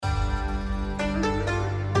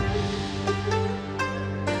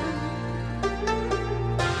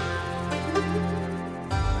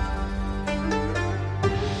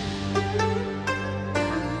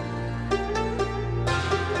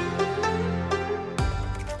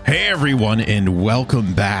Hey everyone, and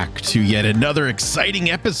welcome back to yet another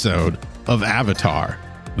exciting episode of Avatar,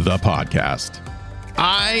 the podcast.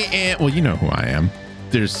 Well, you know who I am.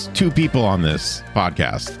 There's two people on this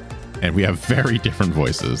podcast, and we have very different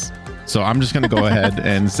voices. So I'm just going to go ahead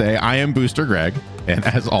and say I am Booster Greg, and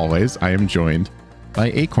as always, I am joined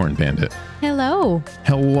by Acorn Bandit. Hello.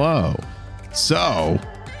 Hello. So,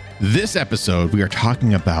 this episode, we are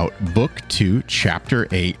talking about Book 2, Chapter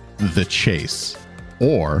 8, The Chase.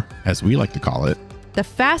 Or, as we like to call it, The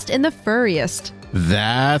Fast and the Furriest.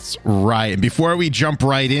 That's right. And before we jump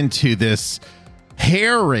right into this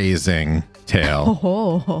hair-raising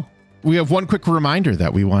tale, we have one quick reminder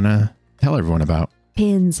that we want to tell everyone about.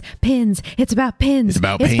 Pins. It's about pins. It's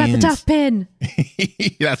about the tough pin.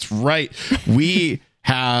 That's right. We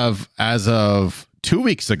have, as of 2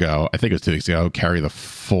 weeks ago, I think it was 2 weeks ago, carry the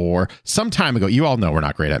 4. Some time ago, you all know we're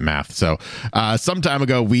not great at math. So some time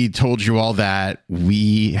ago, we told you all that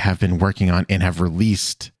we have been working on and have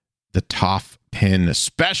released the Toff Pin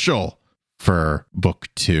special for Book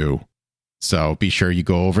 2. So be sure you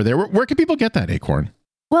go over there. Where can people get that, Acorn?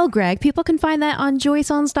 Well, Greg, people can find that on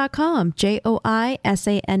joysons.com,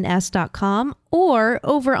 joisans.com, or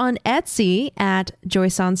over on Etsy at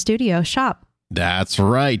Joyson Studio Shop. That's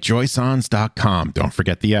right, joysons.com. Don't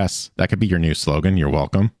forget the S. That could be your new slogan. You're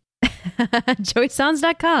welcome.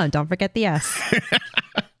 joysons.com. Don't forget the S.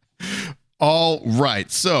 All right.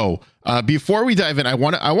 So before we dive in, I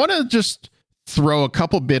want to just throw a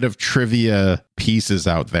couple bit of trivia pieces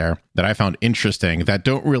out there that I found interesting that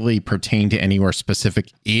don't really pertain to anywhere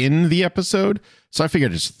specific in the episode. So I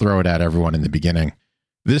figured I'd just throw it at everyone in the beginning.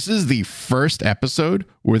 This is the first episode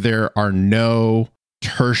where there are no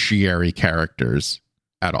tertiary characters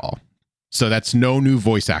at all. So that's no new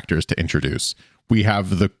voice actors to introduce. We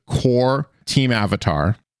have the core Team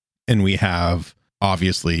Avatar, and we have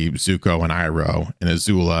obviously Zuko and Iroh and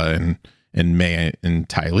Azula and Mai and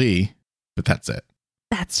Ty Lee, but that's it.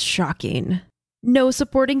 That's shocking. No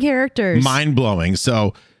supporting characters. Mind-blowing.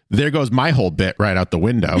 So there goes my whole bit right out the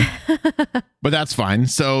window. But that's fine.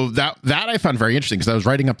 So that I found very interesting because I was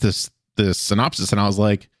writing up this synopsis and I was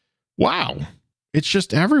like, wow. It's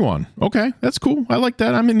just everyone. Okay, that's cool. I like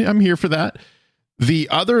that. I'm here for that. The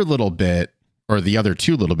other little bit, or the other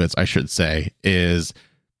two little bits, I should say, is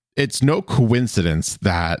it's no coincidence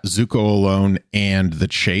that Zuko alone and The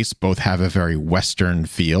Chase both have a very Western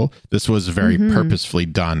feel. This was very purposefully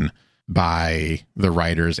done by the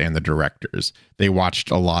writers and the directors. They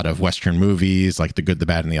watched a lot of Western movies like The Good, the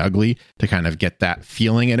Bad, and the Ugly to kind of get that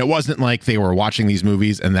feeling. And it wasn't like they were watching these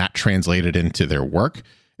movies and that translated into their work.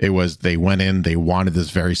 It was, they went in, they wanted this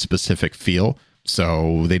very specific feel.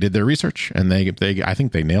 So they did their research and they I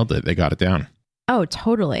think they nailed it. They got it down. Oh,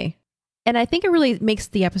 totally. And I think it really makes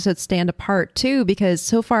the episode stand apart too, because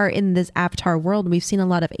so far in this Avatar world, we've seen a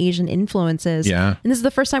lot of Asian influences. Yeah. And this is the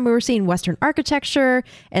first time we were seeing Western architecture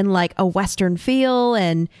and like a Western feel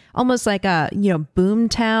and almost like boom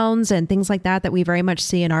towns and things like that we very much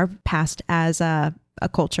see in our past as a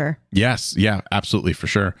culture. Yes. Yeah, absolutely. For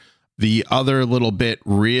sure. The other little bit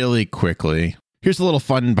really quickly, here's a little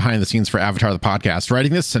fun behind the scenes for Avatar the podcast.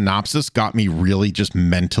 Writing this synopsis got me really just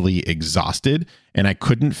mentally exhausted, and I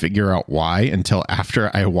couldn't figure out why until after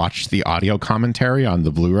I watched the audio commentary on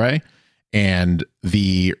the Blu-ray. And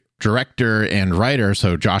the director and writer,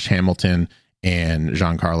 so Josh Hamilton and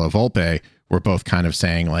Giancarlo Volpe, were both kind of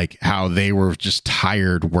saying like how they were just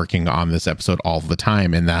tired working on this episode all the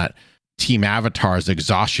time, and that Team Avatar's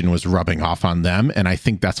exhaustion was rubbing off on them. And I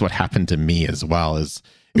think that's what happened to me as well. Is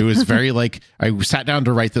it was very like I sat down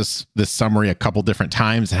to write this summary a couple different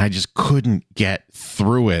times and I just couldn't get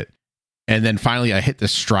through it. And then finally I hit the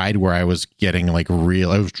stride where I was getting I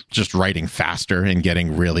was just writing faster and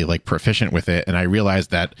getting really like proficient with it. And I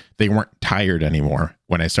realized that they weren't tired anymore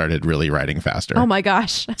when I started really writing faster. Oh my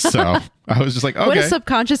gosh. So I was just like, okay. What a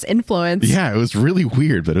subconscious influence. Yeah, it was really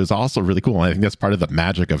weird, but it was also really cool. And I think that's part of the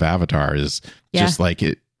magic of Avatar is just like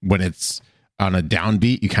it, when it's on a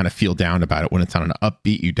downbeat, you kind of feel down about it. When it's on an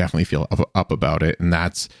upbeat, you definitely feel up about it. And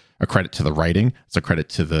that's a credit to the writing. It's a credit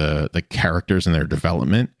to the characters and their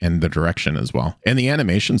development and the direction as well. And the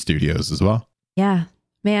animation studios as well. Yeah.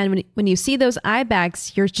 Man, when you see those eye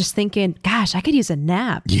bags, you're just thinking, gosh, I could use a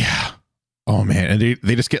nap. Yeah. Oh, man. And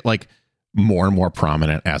they just get like more and more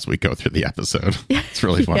prominent as we go through the episode. It's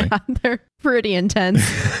really funny. Yeah, they're pretty intense.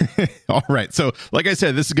 All right. So like I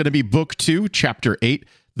said, this is going to be Book 2, Chapter 8,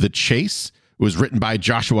 The Chase. It was written by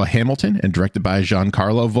Joshua Hamilton and directed by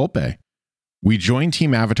Giancarlo Volpe. We join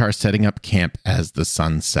Team Avatar setting up camp as the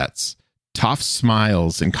sun sets. Toph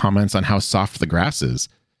smiles and comments on how soft the grass is.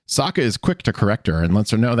 Sokka is quick to correct her and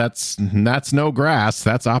lets her know that's no grass,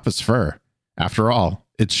 that's Appa's fur. After all,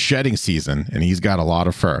 It's shedding season, and he's got a lot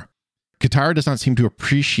of fur. Katara does not seem to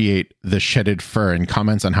appreciate the shedded fur and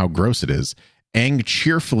comments on how gross it is. Aang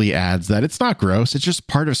cheerfully adds that it's not gross, it's just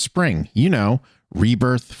part of spring. You know,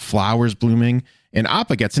 rebirth, flowers blooming, and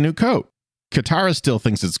Appa gets a new coat. Katara still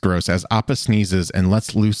thinks it's gross as Appa sneezes and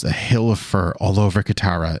lets loose a hill of fur all over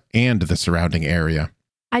Katara and the surrounding area.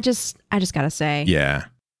 I just gotta say, Yeah.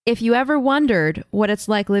 if you ever wondered what it's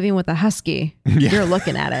like living with a husky, you're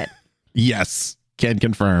looking at it. Yes, can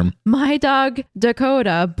confirm. My dog,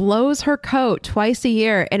 Dakota, blows her coat twice a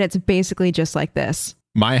year, and it's basically just like this.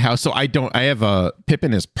 My house, so I have a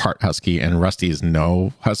Pippin is part husky and Rusty is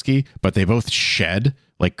no husky, but they both shed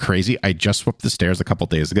like crazy. I just swept the stairs a couple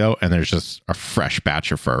days ago, and there's just a fresh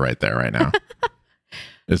batch of fur right there right now.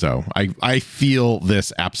 So I feel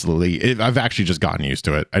this absolutely. I've actually just gotten used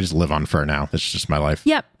to it. I just live on fur now. That's just my life.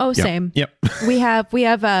 Yep. Oh, same. Yep. We have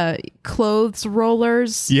clothes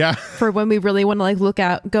rollers. Yeah. For when we really want to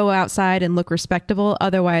like go outside and look respectable.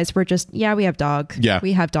 Otherwise, we're just we have dog. Yeah.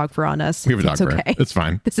 We have dog fur on us. We have a dog fur. Okay. It's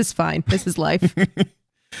fine. This is fine. This is life.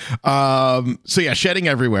 So yeah, shedding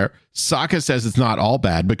everywhere. Sokka says it's not all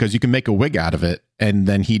bad because you can make a wig out of it, and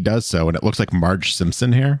then he does so, and it looks like Marge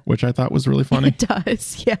Simpson hair, which I thought was really funny. It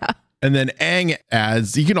does, yeah. And then Aang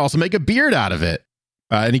adds, you can also make a beard out of it.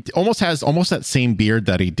 And he almost has that same beard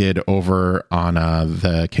that he did over on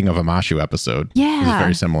the King of Amashu episode. Yeah. It was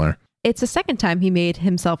very similar. It's the second time he made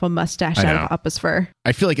himself a mustache out of Appa's fur.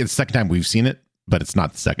 I feel like it's the second time we've seen it, but it's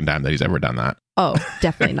not the second time that he's ever done that. Oh,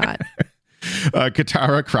 definitely not.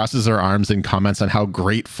 Katara crosses her arms and comments on how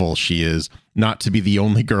grateful she is not to be the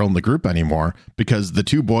only girl in the group anymore because the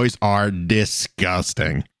two boys are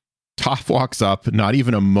disgusting. Toph walks up not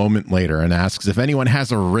even a moment later and asks if anyone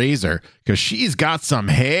has a razor because she's got some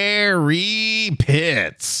hairy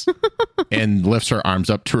pits and lifts her arms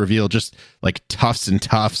up to reveal just like tufts and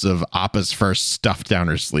tufts of Appa's fur stuffed down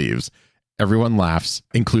her sleeves. Everyone laughs,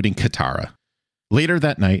 including Katara. Later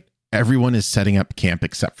that night, everyone is setting up camp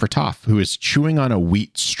except for Toph, who is chewing on a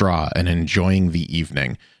wheat straw and enjoying the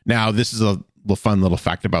evening. Now, this is a fun little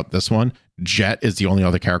fact about this one. Jet is the only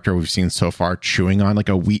other character we've seen so far chewing on like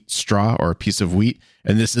a wheat straw or a piece of wheat.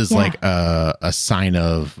 And this is like a sign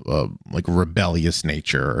of like rebellious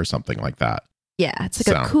nature or something like that. Yeah, it's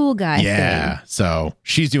like a cool guy thing. So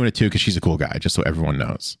she's doing it too because she's a cool guy, just so everyone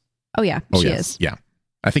knows. Oh, yeah, she is. Yeah.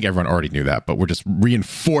 I think everyone already knew that, but we're just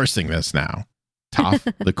reinforcing this now.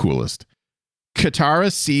 Toph, the coolest.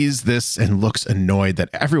 Katara sees this and looks annoyed that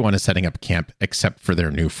everyone is setting up camp except for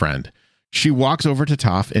their new friend. She walks over to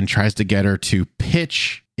Toph and tries to get her to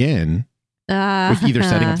pitch in with either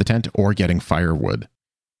setting up the tent or getting firewood.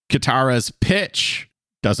 Katara's pitch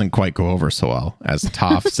doesn't quite go over so well, as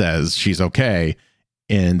Toph says she's okay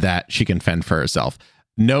and that she can fend for herself.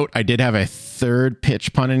 Note, I did have a third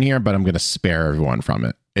pitch pun in here, but I'm going to spare everyone from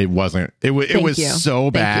it. It was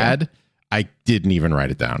so bad. I didn't even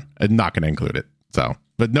write it down. I'm not going to include it. So,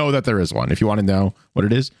 but know that there is one. If you want to know what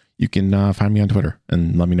it is, you can find me on Twitter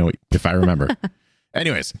and let me know if I remember.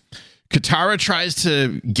 Anyways, Katara tries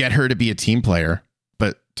to get her to be a team player,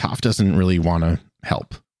 but Toph doesn't really want to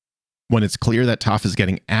help. When it's clear that Toph is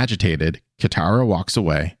getting agitated, Katara walks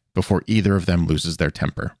away before either of them loses their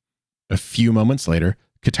temper. A few moments later,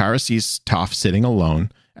 Katara sees Toph sitting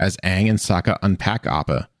alone as Aang and Sokka unpack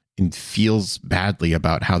Appa and feels badly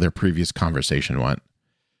about how their previous conversation went.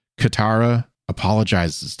 Katara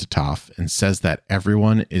apologizes to Toph and says that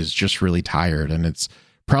everyone is just really tired and it's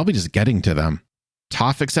probably just getting to them.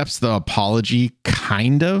 Toph accepts the apology,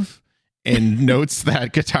 kind of, and notes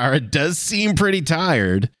that Katara does seem pretty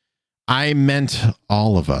tired. I meant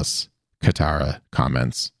all of us, Katara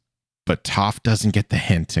comments. But Toph doesn't get the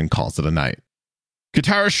hint and calls it a night.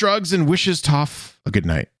 Katara shrugs and wishes Toph a good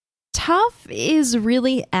night. Toph is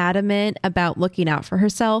really adamant about looking out for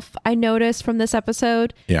herself, I noticed from this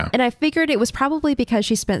episode. Yeah. And I figured it was probably because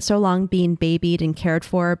she spent so long being babied and cared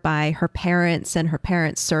for by her parents and her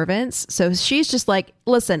parents' servants. So she's just like,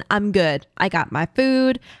 listen, I'm good. I got my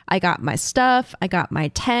food. I got my stuff. I got my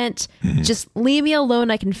tent. Mm-hmm. Just leave me alone.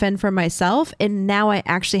 I can fend for myself. And now I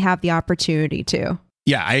actually have the opportunity to.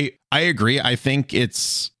 Yeah, I agree. I think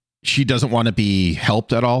she doesn't want to be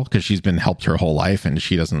helped at all because she's been helped her whole life and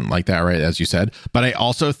she doesn't like that, right? As you said. But I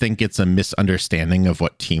also think it's a misunderstanding of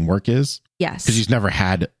what teamwork is. Yes. Because she's never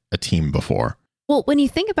had a team before. Well, when you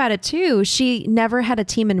think about it too, she never had a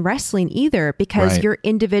team in wrestling either because you're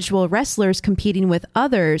individual wrestlers competing with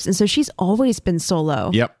others. And so she's always been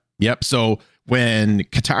solo. Yep. So when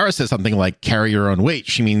Katara says something like carry your own weight,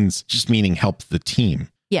 she meaning help the team.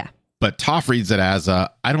 Yeah. But Toph reads it as I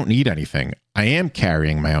don't need anything. I am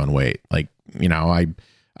carrying my own weight. Like,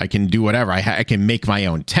 I can do whatever. I can make my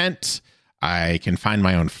own tent. I can find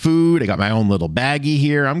my own food. I got my own little baggie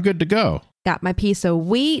here. I'm good to go. Got my piece of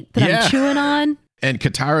wheat that I'm chewing on. And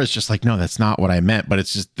Katara is just like, no, that's not what I meant. But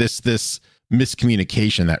it's just this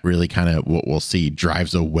miscommunication that really kind of, what we'll see,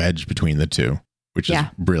 drives a wedge between the two, which is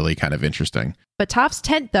really kind of interesting. But Toph's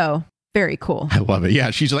tent, though, very cool. I love it.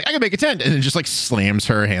 Yeah, she's like, I can make a tent. And then just like slams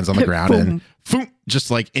her hands on the ground and boom,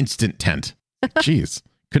 just like instant tent. Jeez.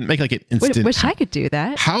 Couldn't make like an instant. Wish I could do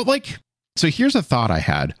that. How like, so here's a thought I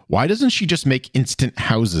had. Why doesn't she just make instant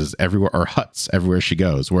houses everywhere or huts everywhere she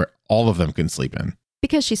goes where all of them can sleep in?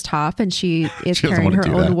 Because she's Toph and she is carrying her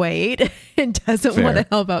own weight and doesn't want to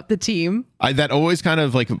help out the team. That always kind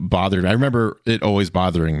of like bothered me. I remember it always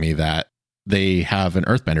bothering me that they have an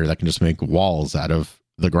earthbender that can just make walls out of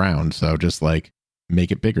the ground. So just like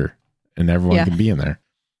make it bigger and everyone can be in there.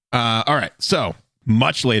 All right. So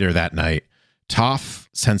much later that night, Toph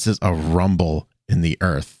senses a rumble in the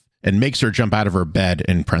earth and makes her jump out of her bed,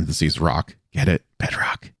 in parentheses, rock. Get it?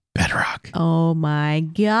 Bedrock. Bedrock. Oh my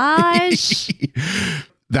gosh.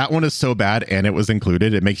 That one is so bad and it was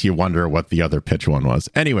included. It makes you wonder what the other pitch one was.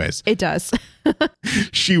 Anyways. It does.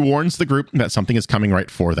 She warns the group that something is coming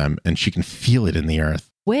right for them and she can feel it in the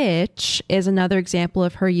earth. Which is another example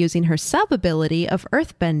of her using her sub-ability of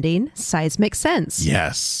earthbending, seismic sense.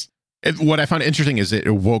 Yes. What I found interesting is it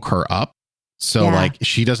woke her up. So like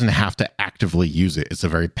she doesn't have to actively use it. It's a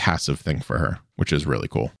very passive thing for her, which is really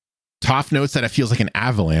cool. Toph notes that it feels like an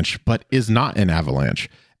avalanche, but is not an avalanche.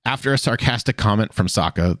 After a sarcastic comment from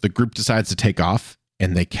Sokka, the group decides to take off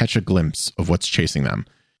and they catch a glimpse of what's chasing them.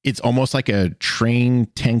 It's almost like a train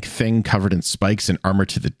tank thing covered in spikes and armor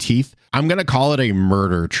to the teeth. I'm going to call it a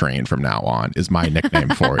murder train from now on, is my nickname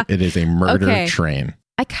for it. It is a murder train.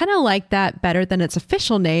 I kind of like that better than its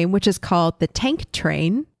official name, which is called the Tank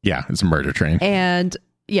Train. Yeah, it's a murder train. And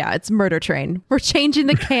yeah, it's murder train. We're changing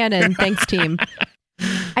the canon. Thanks, team.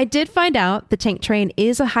 I did find out the Tank Train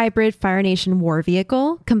is a hybrid Fire Nation war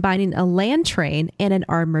vehicle, combining a land train and an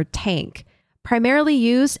armored tank. Primarily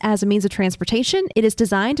used as a means of transportation, it is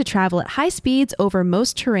designed to travel at high speeds over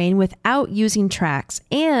most terrain without using tracks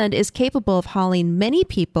and is capable of hauling many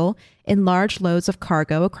people in large loads of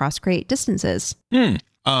cargo across great distances.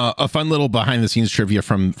 A fun little behind the scenes trivia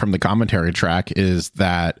from the commentary track is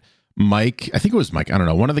that Mike, I think it was Mike, I don't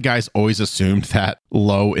know, one of the guys always assumed that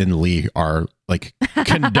Lo and Lee are like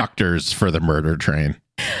conductors for the murder train.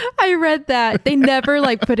 I read that. They never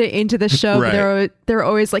like put it into the show. Right. But they're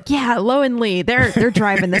always like, yeah, Lo and Lee, they're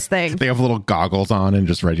driving this thing. They have little goggles on and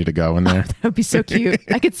just ready to go in there. That would be so cute.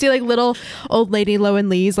 I could see like little old lady Lo and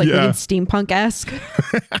Lee's like looking steampunk-esque.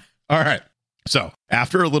 All right. So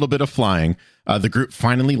after a little bit of flying, the group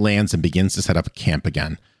finally lands and begins to set up camp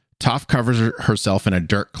again. Toph covers herself in a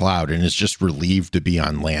dirt cloud and is just relieved to be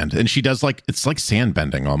on land. And she does like, it's like sand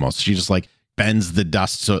bending almost. She just like bends the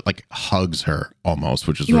dust so it like hugs her almost,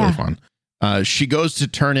 which is really fun. She goes to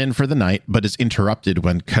turn in for the night, but is interrupted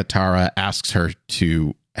when Katara asks her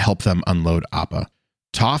to help them unload Appa.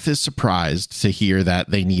 Toph is surprised to hear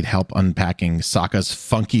that they need help unpacking Sokka's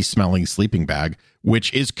funky smelling sleeping bag,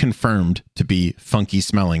 which is confirmed to be funky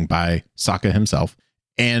smelling by Sokka himself.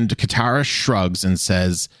 And Katara shrugs and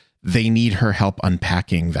says they need her help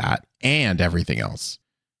unpacking that and everything else.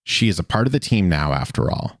 She is a part of the team now,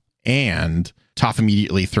 after all. And Toph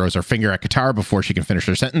immediately throws her finger at Katara before she can finish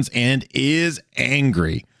her sentence and is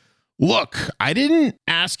angry. Look, I didn't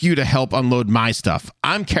ask you to help unload my stuff.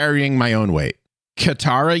 I'm carrying my own weight.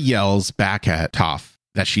 Katara yells back at Toph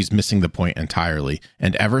that she's missing the point entirely.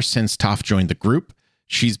 And ever since Toph joined the group,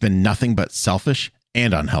 she's been nothing but selfish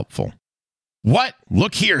and unhelpful. What?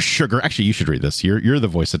 Look here, sugar. Actually, you should read this. You're the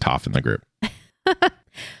voice of Toph in the group.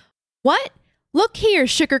 What? Look here,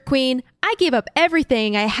 Sugar Queen. I gave up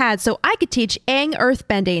everything I had so I could teach Aang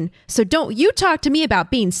earthbending. So don't you talk to me about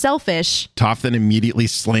being selfish. Toph then immediately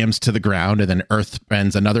slams to the ground and then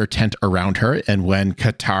earthbends another tent around her. And when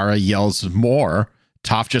Katara yells more,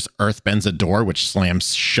 Toph just earthbends a door, which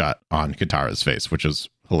slams shut on Katara's face, which is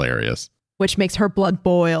hilarious. Which makes her blood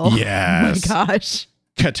boil. Yes. Oh my gosh.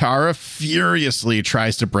 Katara furiously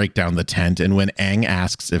tries to break down the tent, and when Aang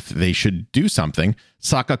asks if they should do something,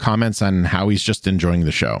 Sokka comments on how he's just enjoying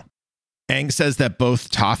the show. Aang says that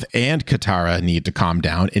both Toph and Katara need to calm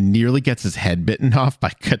down and nearly gets his head bitten off by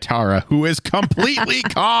Katara, who is completely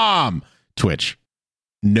calm. Twitch.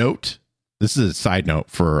 Note, this is a side note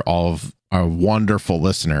for all of our wonderful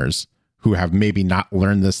listeners who have maybe not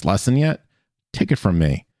learned this lesson yet. Take it from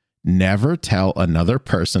me. Never tell another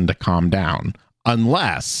person to calm down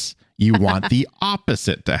unless you want the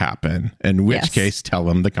opposite to happen, in which case tell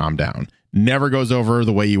them to calm down. Never goes over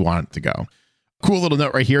the way you want it to go. Cool little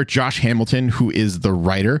note right here. Josh Hamilton, who is the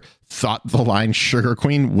writer, thought the line Sugar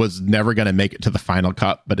Queen was never going to make it to the final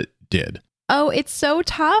cut, but it did. Oh, it's so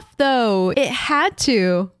tough, though. It had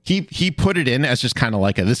to. He put it in as just kind of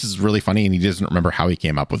like, this is really funny, and he doesn't remember how he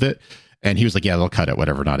came up with it. And he was like, yeah, they'll cut it,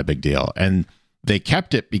 whatever, not a big deal. And they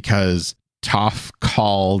kept it because Toph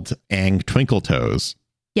called Aang Twinkle Toes.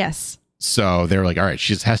 Yes. So they were like, all right,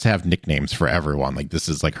 she just has to have nicknames for everyone. Like, this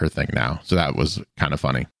is like her thing now. So that was kind of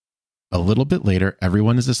funny. A little bit later,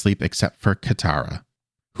 everyone is asleep except for Katara,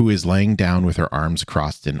 who is laying down with her arms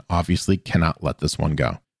crossed and obviously cannot let this one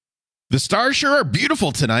go. The stars sure are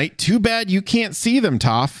beautiful tonight. Too bad you can't see them,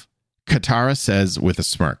 Toph, Katara says with a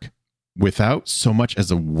smirk. Without so much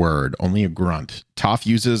as a word, only a grunt, Toph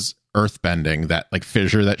uses earthbending, that like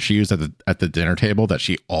fissure that she used at the dinner table that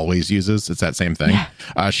she always uses. It's that same thing.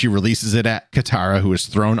 Yeah. She releases it at Katara, who is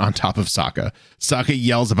thrown on top of Sokka. Sokka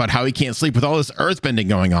yells about how he can't sleep with all this earthbending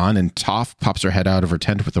going on, and Toph pops her head out of her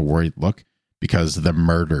tent with a worried look because the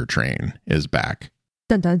murder train is back.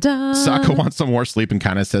 Dun, dun, dun. Sokka wants some more sleep and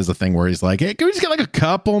kind of says the thing where he's like, hey, can we just get like a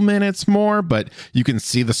couple minutes more? But you can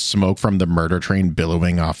see the smoke from the murder train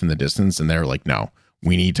billowing off in the distance. And they're like, no,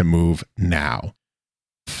 we need to move now.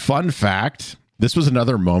 Fun fact, this was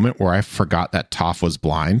another moment where I forgot that Toph was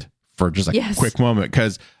blind for just a quick moment.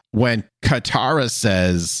 Because when Katara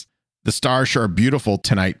says, the stars sure are beautiful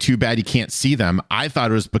tonight, too bad you can't see them, I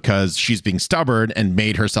thought it was because she's being stubborn and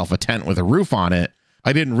made herself a tent with a roof on it.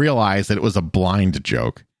 I didn't realize that it was a blind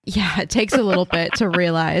joke. Yeah, it takes a little bit to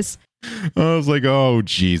realize. I was like, oh,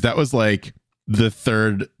 geez. That was like the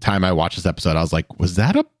third time I watched this episode. I was like, was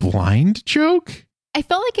that a blind joke? I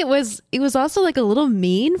felt like it was also like a little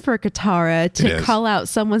mean for Katara to call out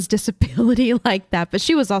someone's disability like that, but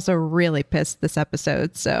she was also really pissed this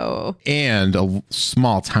episode. So, and a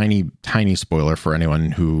small, tiny spoiler for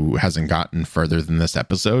anyone who hasn't gotten further than this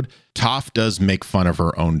episode. Toph does make fun of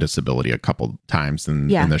her own disability a couple times in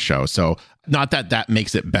the show. So not that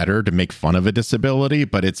makes it better to make fun of a disability,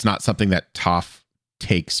 but it's not something that Toph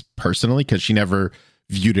takes personally because she never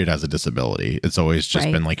viewed it as a disability. It's always just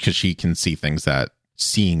been like, because she can see things that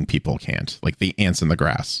seeing people can't, like the ants in the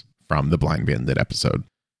grass from the Blind Bandit episode.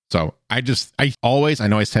 So I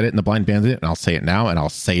know I said it in the Blind Bandit, and I'll say it now, and I'll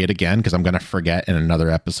say it again because I'm going to forget in another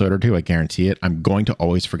episode or two. I guarantee it. I'm going to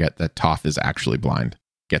always forget that Toph is actually blind.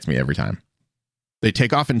 Gets me every time. They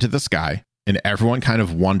take off into the sky, and everyone kind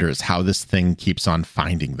of wonders how this thing keeps on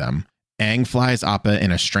finding them. Aang flies Appa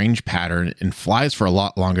in a strange pattern and flies for a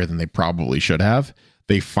lot longer than they probably should have.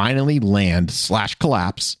 They finally land /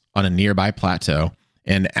 collapse on a nearby plateau.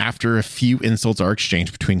 And after a few insults are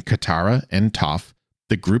exchanged between Katara and Toph,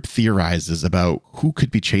 the group theorizes about who could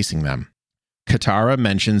be chasing them. Katara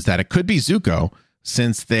mentions that it could be Zuko,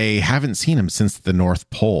 since they haven't seen him since the North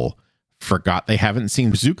Pole. Forgot they haven't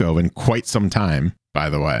seen Zuko in quite some time, by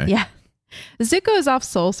the way. Yeah. Zuko is off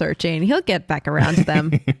soul searching. He'll get back around to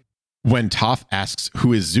them. When Toph asks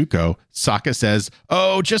who is Zuko, Sokka says,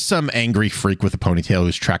 oh, just some angry freak with a ponytail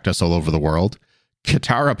who's tracked us all over the world.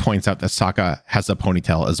 Katara points out that Sokka has a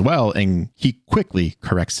ponytail as well, and he quickly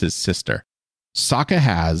corrects his sister. Sokka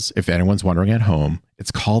has, if anyone's wondering at home,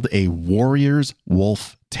 it's called a warrior's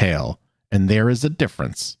wolf tail, and there is a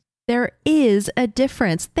difference. There is a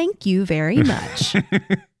difference. Thank you very much.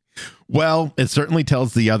 Well, it certainly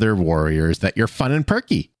tells the other warriors that you're fun and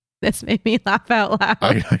perky. This made me laugh out loud.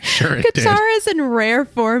 I'm sure it did. Katara's in rare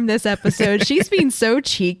form this episode. She's being so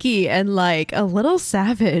cheeky and like a little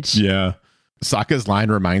savage. Yeah. Sokka's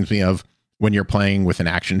line reminds me of when you're playing with an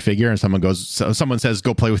action figure and someone says,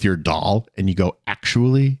 go play with your doll. And you go,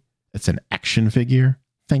 actually, it's an action figure.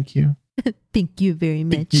 Thank you. Thank you very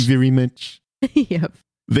much. Thank you very much. Yep.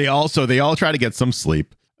 They all try to get some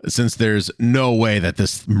sleep, since there's no way that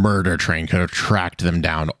this murder train could have tracked them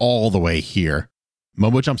down all the way here.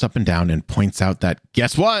 Momo jumps up and down and points out that,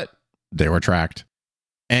 guess what? They were tracked.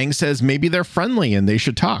 Aang says maybe they're friendly and they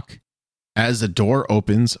should talk. As a door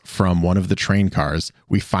opens from one of the train cars,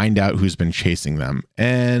 we find out who's been chasing them.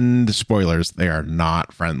 And spoilers, they are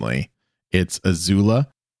not friendly. It's Azula,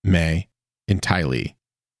 Mai, and Ty Lee.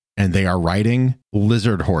 And they are riding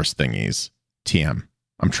lizard horse thingies. TM.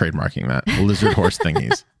 I'm trademarking that. Lizard horse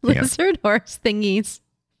thingies. Lizard horse thingies.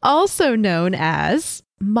 Also known as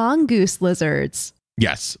mongoose lizards.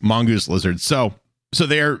 Yes, mongoose lizards. So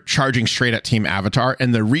they're charging straight at Team Avatar.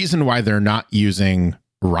 And the reason why they're not using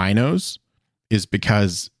rhinos is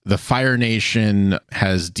because the Fire Nation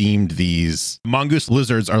has deemed these mongoose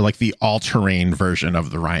lizards are like the all-terrain version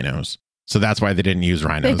of the rhinos. So that's why they didn't use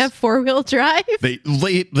rhinos. They have four-wheel drive?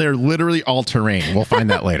 They're literally all-terrain. We'll find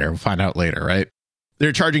that later. We'll find out later, right?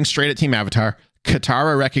 They're charging straight at Team Avatar.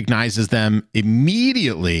 Katara recognizes them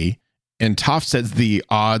immediately And Toph says the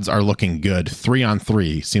odds are looking good.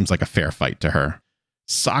 3-on-3 seems like a fair fight to her.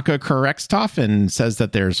 Sokka corrects Toph and says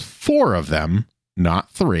that there's 4 of them,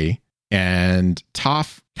 not 3. And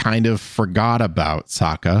Toph kind of forgot about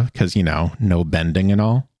Sokka because, no bending and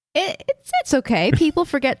all. It's okay. People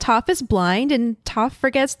forget Toph is blind, and Toph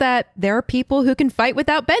forgets that there are people who can fight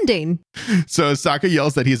without bending. So Sokka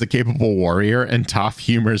yells that he's a capable warrior, and Toph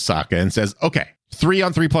humors Sokka and says, okay,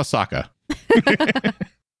 3-on-3 plus Sokka.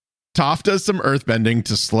 Toph does some earthbending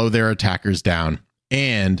to slow their attackers down,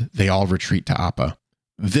 and they all retreat to Appa.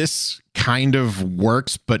 This kind of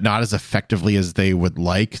works, but not as effectively as they would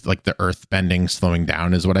like the earthbending slowing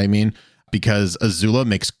down is what I mean, because Azula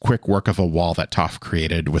makes quick work of a wall that Toph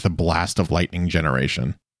created with a blast of lightning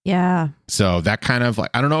generation. Yeah. So that kind of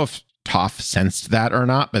I don't know if Toph sensed that or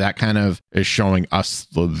not, but that kind of is showing us,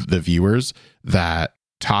 the viewers, that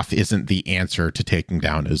Toph isn't the answer to taking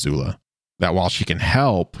down Azula. That while she can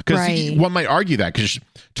help, because one might argue that because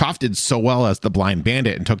Toph did so well as the blind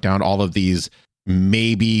bandit and took down all of these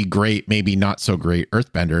maybe great, maybe not so great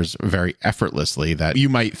earthbenders very effortlessly, that you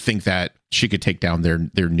might think that she could take down their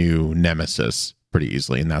new nemesis pretty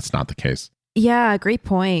easily. And that's not the case. Yeah, great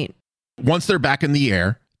point. Once they're back in the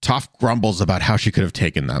air, Toph grumbles about how she could have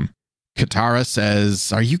taken them. Katara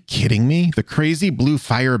says, are you kidding me? The crazy blue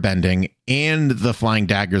firebending and the flying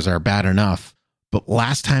daggers are bad enough. But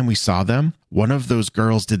last time we saw them, one of those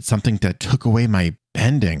girls did something that took away my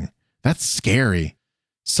bending. That's scary.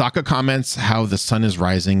 Sokka comments how the sun is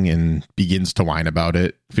rising and begins to whine about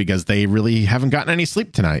it because they really haven't gotten any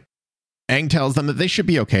sleep tonight. Aang tells them that they should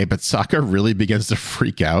be okay, but Sokka really begins to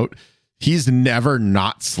freak out. He's never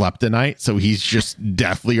not slept a night, so he's just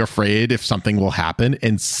deathly afraid if something will happen,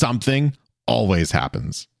 and something always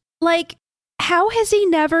happens. How has he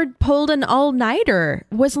never pulled an all-nighter?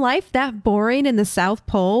 Was life that boring in the South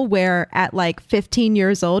Pole where at 15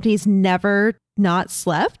 years old, he's never not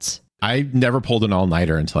slept? I never pulled an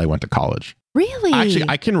all-nighter until I went to college. Really? Actually,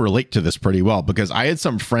 I can relate to this pretty well because I had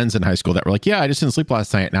some friends in high school that were like, yeah, I just didn't sleep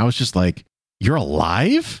last night. And I was just like, you're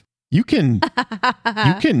alive? You can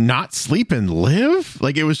not sleep and live?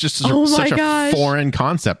 It was just such a foreign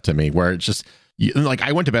concept to me where it's just,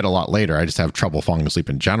 I went to bed a lot later. I just have trouble falling asleep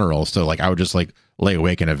in general. So I would just lay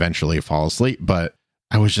awake and eventually fall asleep. But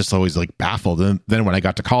I was just always baffled. And then when I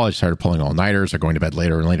got to college, I started pulling all-nighters or going to bed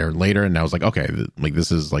later and later and later. And I was like, okay,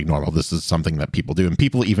 this is normal. This is something that people do. And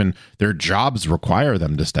people, even their jobs require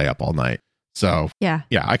them to stay up all night. So yeah,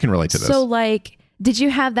 I can relate to this. So did you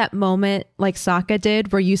have that moment like Sokka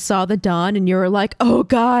did where you saw the dawn and you were like, oh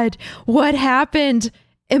God, what happened?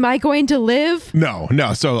 Am I going to live? No.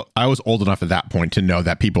 So I was old enough at that point to know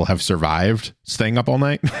that people have survived staying up all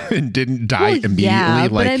night and didn't die immediately. Yeah,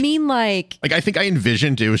 but I mean, I think I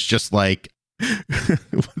envisioned it was just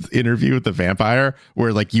interview with the vampire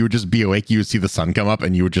where you would just be awake, you would see the sun come up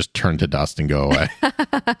and you would just turn to dust and go away.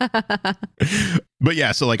 But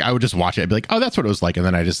yeah, so I would just watch it. I'd be like, oh, that's what it was like. And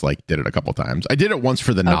then I just did it a couple times. I did it once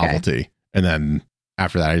for the novelty. And then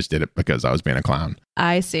after that, I just did it because I was being a clown.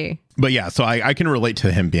 I see. But yeah, so I can relate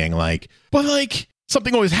to him being but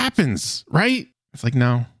something always happens, right? It's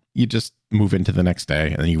no, you just move into the next day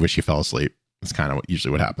and then you wish you fell asleep. That's kind of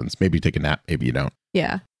usually what happens. Maybe you take a nap, maybe you don't.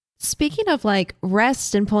 Yeah. Speaking of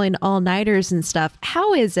rest and pulling all-nighters and stuff,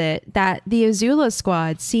 how is it that the Azula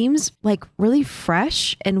squad seems really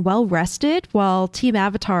fresh and well-rested while Team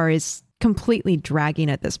Avatar is completely dragging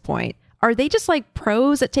at this point? Are they just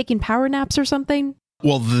pros at taking power naps or something?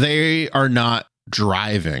 Well, they are not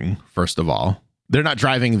driving, first of all. They're not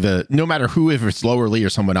driving no matter who, if it's Lower Lee or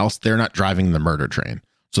someone else, they're not driving the murder train.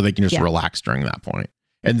 So they can just relax during that point.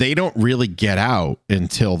 And they don't really get out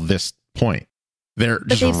until this point. They're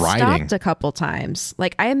just riding. Stopped a couple times.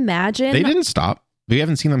 I imagine they didn't stop. We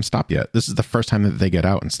haven't seen them stop yet. This is the first time that they get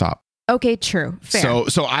out and stop. Okay, true. Fair.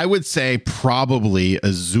 So I would say probably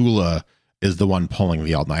Azula is the one pulling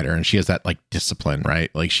the all-nighter, and she has that discipline,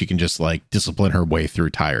 right? She can just discipline her way through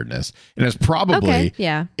tiredness. And it's probably,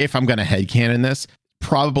 if I'm going to headcanon this,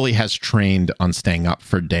 probably has trained on staying up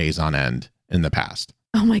for days on end in the past.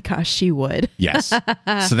 Oh my gosh, she would. Yes.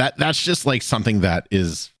 So that's just something that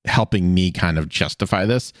is helping me kind of justify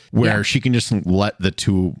this, where she can just let the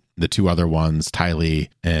two other ones, Ty Lee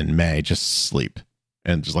and May, just sleep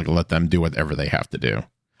and just let them do whatever they have to do.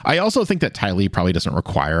 I also think that Ty Lee probably doesn't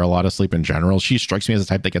require a lot of sleep in general. She strikes me as the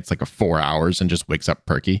type that gets 4 hours and just wakes up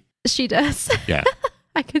perky. She does. Yeah.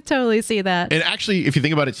 I could totally see that. And actually, if you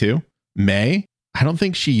think about it too, May, I don't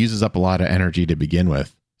think she uses up a lot of energy to begin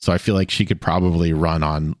with. So I feel like she could probably run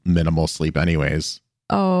on minimal sleep anyways.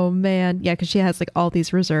 Oh man. Yeah, because she has all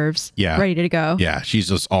these reserves ready to go. Yeah. She's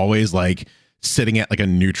just always sitting at like a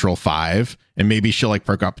neutral 5, and maybe she'll like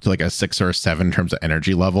perk up to like a 6 or a 7 in terms of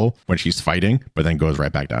energy level when she's fighting, but then goes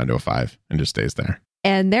right back down to a 5 and just stays there.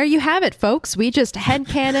 And there you have it, folks. We just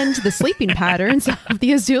headcanoned the sleeping patterns of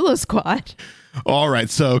the Azula squad. All right,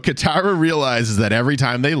 so Katara realizes that every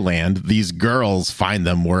time they land, these girls find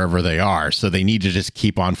them wherever they are, so they need to just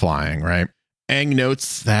keep on flying, right? Aang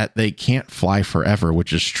notes that they can't fly forever,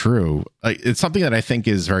 which is true. It's something that I think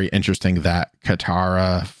is very interesting that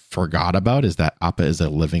Katara forgot about, is that Appa is a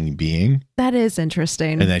living being. That is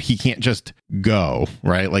interesting. And that he can't just go,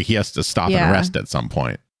 right? Like he has to stop and rest at some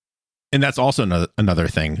point. And that's also another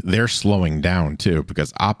thing. They're slowing down too,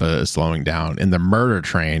 because Appa is slowing down. And the murder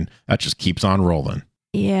train, that just keeps on rolling.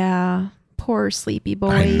 Yeah, poor sleepy boy.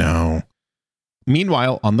 I know.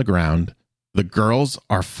 Meanwhile, on the ground, the girls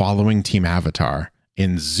are following Team Avatar,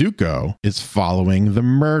 and Zuko is following the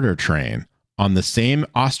murder train on the same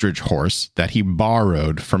ostrich horse that he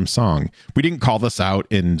borrowed from Song. We didn't call this out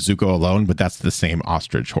in Zuko alone, but that's the same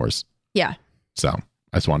ostrich horse. Yeah. So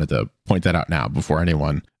I just wanted to point that out now before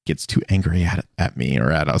anyone gets too angry at me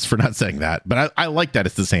or at us for not saying that. But I like that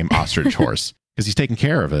it's the same ostrich horse because he's taking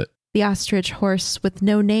care of it. The ostrich horse with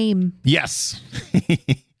no name. Yes.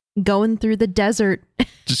 Going through the desert.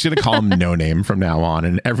 Just going to call him No Name from now on.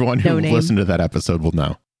 And everyone who listened to that episode will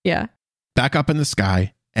know. Yeah. Back up in the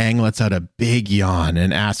sky, Aang lets out a big yawn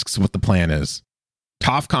and asks what the plan is.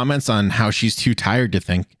 Toph comments on how she's too tired to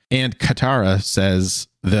think. And Katara says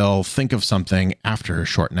they'll think of something after a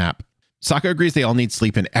short nap. Sokka agrees they all need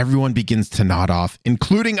sleep, and everyone begins to nod off,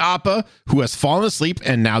 including Appa, who has fallen asleep,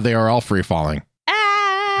 and now they are all free falling.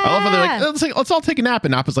 I love how they're like, let's all take a nap.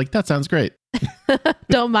 And Appa's like, that sounds great.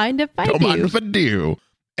 Don't mind if I do. Don't mind if I do.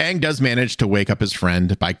 Aang does manage to wake up his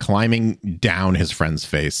friend by climbing down his friend's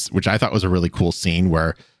face, which I thought was a really cool scene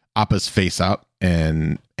where Appa's face up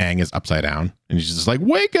and Aang is upside down. And he's just like,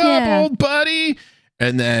 wake up, old buddy.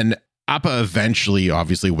 And then Appa eventually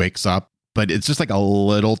obviously wakes up, but it's just like a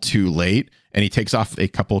little too late. And he takes off a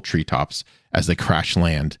couple treetops as they crash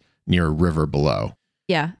land near a river below.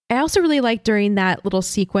 Yeah. I also really like during that little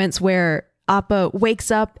sequence where Appa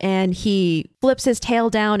wakes up and he flips his tail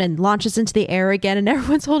down and launches into the air again, and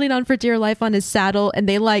everyone's holding on for dear life on his saddle, and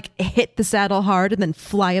they like hit the saddle hard and then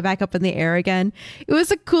fly it back up in the air again. It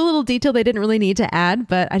was a cool little detail they didn't really need to add,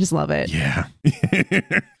 but I just love it. Yeah.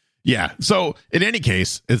 Yeah. So in any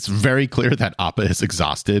case, it's very clear that Appa is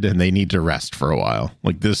exhausted and they need to rest for a while.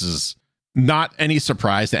 Like, this is not any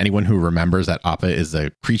surprise to anyone who remembers that Appa is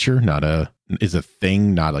a creature, is a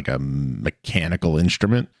thing, not like a mechanical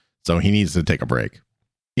instrument. So he needs to take a break.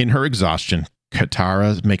 In her exhaustion,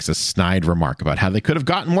 Katara makes a snide remark about how they could have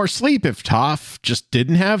gotten more sleep if Toph just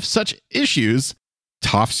didn't have such issues.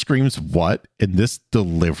 Toph screams, "What?" And this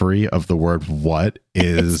delivery of the word "what"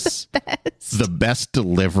 is the best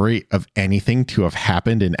delivery of anything to have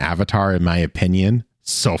happened in Avatar, in my opinion,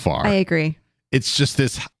 so far. I agree. It's just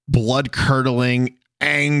this blood-curdling,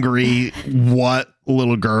 angry, what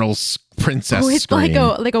little girl's princess it's scream.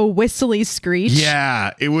 like a whistly screech.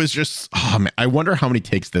 Yeah, it was just, oh man, I wonder how many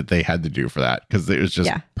takes that they had to do for that, because it was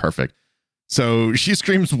just perfect. So she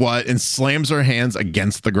screams "what" and slams her hands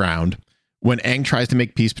against the ground. When Aang tries to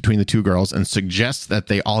make peace between the two girls and suggests that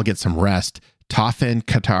they all get some rest, Toph and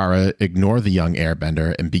Katara ignore the young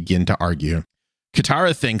airbender and begin to argue.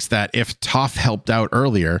 Katara thinks that if Toph helped out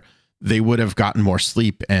earlier, they would have gotten more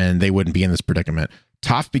sleep and they wouldn't be in this predicament.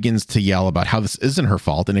 Toph begins to yell about how this isn't her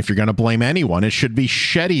fault, and if you're going to blame anyone, it should be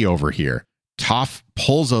Shetty over here. Toph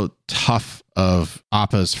pulls a tuft of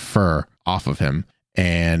Appa's fur off of him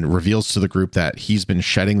and reveals to the group that he's been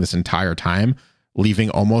shedding this entire time, leaving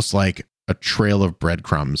almost like a trail of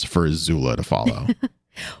breadcrumbs for Azula to follow.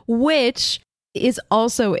 Which is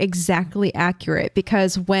also exactly accurate,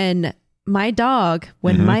 because when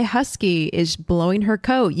my husky is blowing her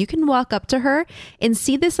coat, you can walk up to her and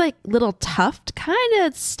see this like little tuft kind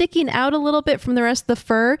of sticking out a little bit from the rest of the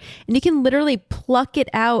fur, and you can literally pluck it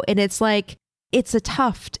out, and it's like, it's a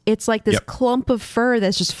tuft. It's like this clump of fur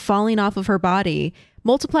that's just falling off of her body.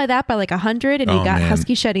 Multiply that by like 100 and you got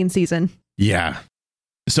husky shedding season. Yeah.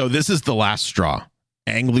 So this is the last straw.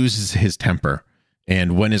 Aang loses his temper,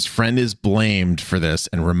 and when his friend is blamed for this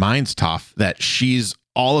and reminds Toph that she's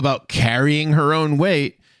all about carrying her own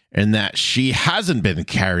weight and that she hasn't been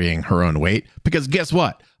carrying her own weight, because guess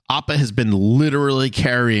what? Appa has been literally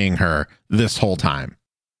carrying her this whole time.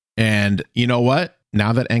 And you know what?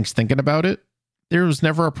 Now that Aang's thinking about it, there was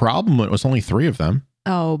never a problem when it was only 3 of them.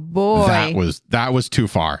 Oh boy. That was too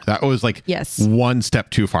far. That was like one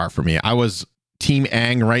step too far for me. I was Team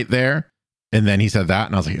Aang right there. And then he said that,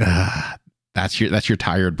 and I was like, that's your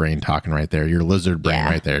tired brain talking right there. Your lizard brain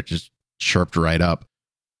right there. Just chirped right up.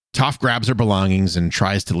 Toph grabs her belongings and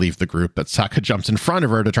tries to leave the group, but Sokka jumps in front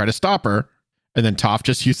of her to try to stop her. And then Toph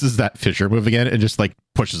just uses that fissure move again and just like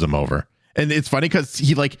pushes him over. And it's funny because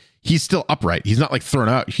he's still upright. He's not like thrown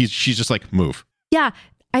out. She's just like, move. Yeah,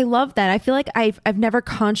 I love that. I feel like I've never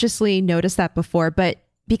consciously noticed that before, but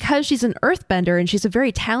because she's an earthbender and she's a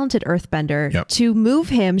very talented earthbender, to move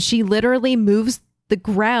him, she literally moves the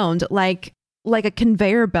ground like a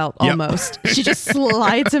conveyor belt almost. She just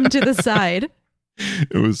slides him to the side.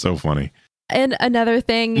 It was so funny. And another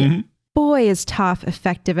thing, boy, is Toph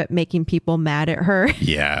effective at making people mad at her.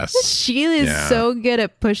 Yes. She is so good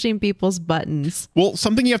at pushing people's buttons. Well,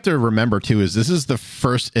 something you have to remember too is this is the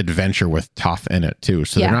first adventure with Toph in it too.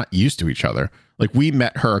 So they're not used to each other. Like we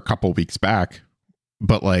met her a couple weeks back,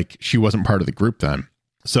 but like she wasn't part of the group then.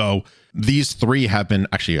 So these three have been,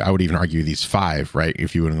 actually, I would even argue these five, right?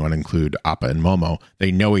 If you would want to include Appa and Momo,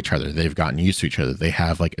 they know each other. They've gotten used to each other. They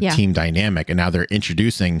have like a team dynamic. And now they're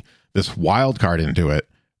introducing this wild card into it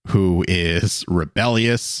who is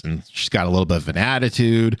rebellious and she's got a little bit of an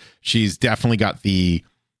attitude. She's definitely got the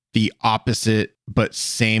opposite, but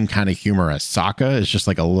same kind of humor as Sokka. It's just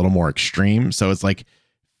like a little more extreme. So it's like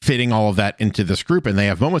fitting all of that into this group, and they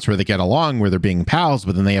have moments where they get along, where they're being pals,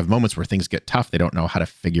 but then they have moments where things get tough. They don't know how to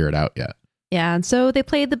figure it out yet. Yeah, and so they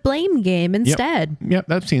play the blame game instead. Yep,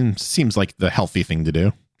 that seems like the healthy thing to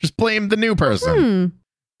do. Just blame the new person.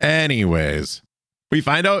 Anyways, we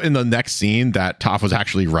find out in the next scene that Toph was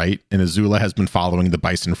actually right, and Azula has been following the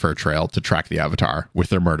bison fur trail to track the Avatar with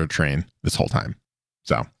their murder train this whole time.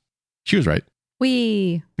 So she was right.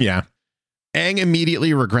 Yeah. Aang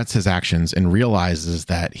immediately regrets his actions and realizes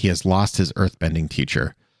that he has lost his earthbending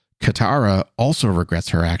teacher. Katara also regrets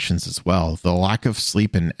her actions as well. The lack of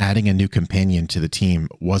sleep and adding a new companion to the team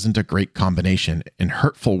wasn't a great combination, and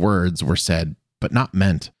hurtful words were said, but not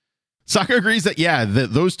meant. Sokka agrees that,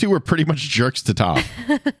 those two were pretty much jerks to Toph,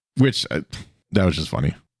 which that was just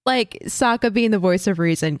funny. Like Sokka being the voice of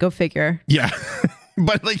reason, go figure. Yeah,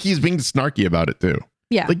 but like he's being snarky about it too.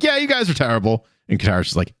 Yeah. Like, you guys are terrible. And Katara's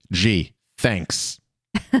just like, gee. Thanks.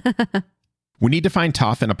 We need to find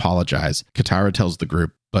Toph and apologize, Katara tells the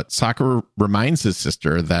group, but Sokka reminds his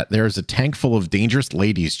sister that there is a tank full of dangerous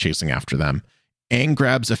ladies chasing after them. Aang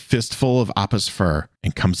grabs a fistful of Appa's fur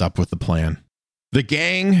and comes up with a plan. The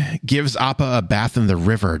gang gives Appa a bath in the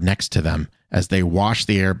river next to them. As they wash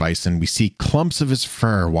the air bison, we see clumps of his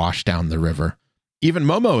fur wash down the river. Even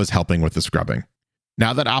Momo is helping with the scrubbing.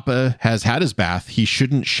 Now that Appa has had his bath, he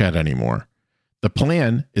shouldn't shed anymore. The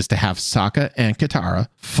plan is to have Sokka and Katara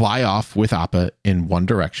fly off with Appa in one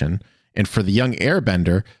direction, and for the young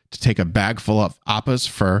airbender to take a bag full of Appa's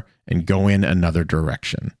fur and go in another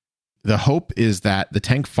direction. The hope is that the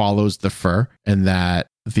tank follows the fur and that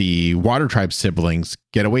the Water Tribe siblings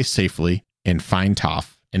get away safely and find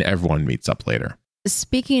Toph, and everyone meets up later.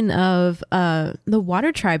 Speaking of the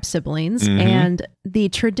Water Tribe siblings and the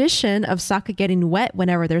tradition of Sokka getting wet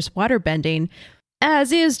whenever there's water bending,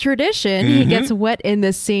 as is tradition, he gets wet in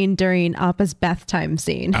this scene during Appa's bath time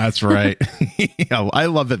scene. That's right. I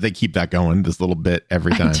love that they keep that going, this little bit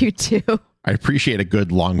every time. I do too. I appreciate a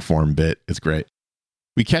good long form bit. It's great.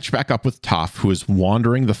 We catch back up with Toph, who is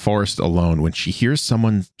wandering the forest alone when she hears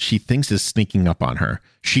someone she thinks is sneaking up on her.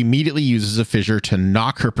 She immediately uses a fissure to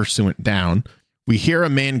knock her pursuant down. We hear a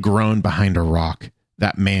man groan behind a rock.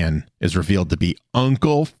 That man is revealed to be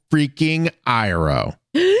Uncle freaking Iroh.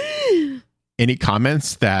 Any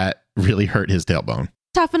comments that really hurt his tailbone?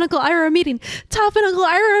 Toph and Uncle Iroh are meeting. Toph and Uncle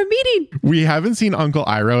Iroh are meeting. We haven't seen Uncle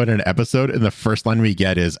Iroh in an episode, and the first line we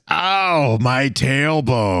get is, "Ow, my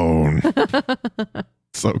tailbone."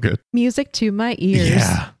 So good. Music to my ears.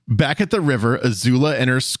 Yeah. Back at the river, Azula and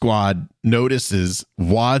her squad notices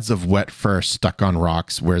wads of wet fur stuck on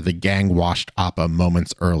rocks where the gang washed Appa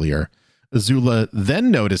moments earlier. Azula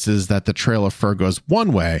then notices that the trail of fur goes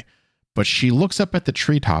one way, but she looks up at the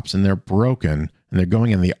treetops and they're broken and they're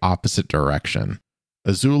going in the opposite direction.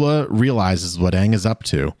 Azula realizes what Aang is up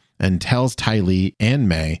to and tells Ty Lee and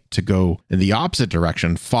Mai to go in the opposite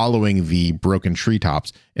direction following the broken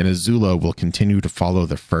treetops, and Azula will continue to follow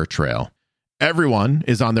the fur trail. Everyone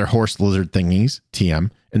is on their horse lizard thingies,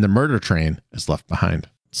 TM, and the murder train is left behind.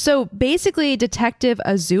 So basically Detective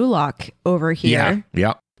Azulok over here.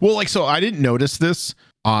 Yeah. Well, so I didn't notice this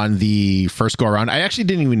on the first go around. I actually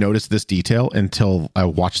didn't even notice this detail until I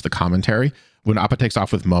watched the commentary. When Appa takes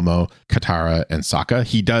off with Momo, Katara, and Sokka,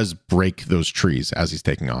 he does break those trees as he's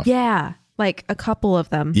taking off. Yeah, like a couple of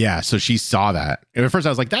them. Yeah, so she saw that. And at first I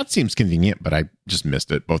was like, that seems convenient, but I just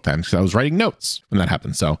missed it both times because I was writing notes when that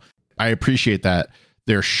happened. So I appreciate that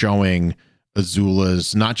they're showing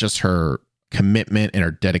Azula's, not just her commitment and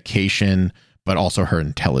her dedication, but also her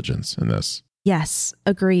intelligence in this. Yes,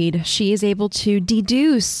 agreed. She is able to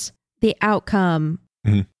deduce the outcome.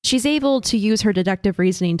 Mhm. She's able to use her deductive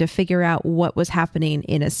reasoning to figure out what was happening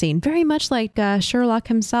in a scene, very much like Sherlock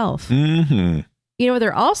himself. Mm-hmm. You know what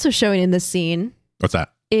they're also showing in this scene What's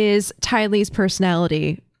that? is Ty Lee's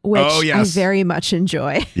personality, which I very much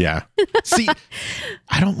enjoy. Yeah. See,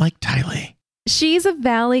 I don't like Ty Lee. She's a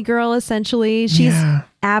valley girl, essentially. She's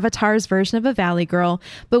Avatar's version of a valley girl.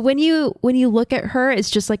 But when you look at her, it's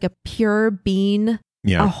just like a pure being,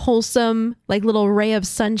 a wholesome, like little ray of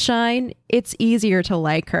sunshine. It's easier to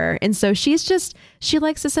like her. And so she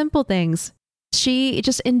likes the simple things. She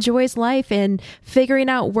just enjoys life and figuring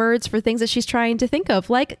out words for things that she's trying to think of,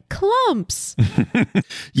 like clumps.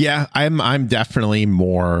 Yeah, I'm definitely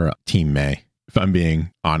more Team May, if I'm being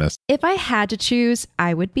honest. If I had to choose,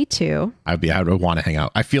 I would be too. I would want to hang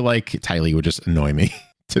out. I feel like Ty Lee would just annoy me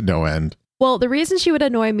to no end. Well, the reason she would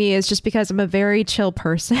annoy me is just because I'm a very chill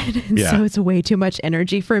person. And so it's way too much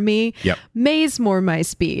energy for me. Yep. May's more my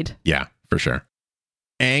speed. Yeah, for sure.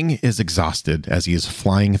 Aang is exhausted as he is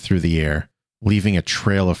flying through the air, leaving a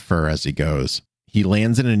trail of fur as he goes. He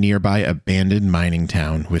lands in a nearby abandoned mining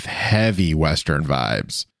town with heavy Western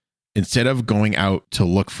vibes. Instead of going out to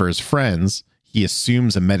look for his friends, he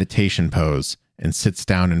assumes a meditation pose and sits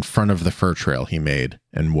down in front of the fur trail he made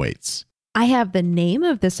and waits. I have the name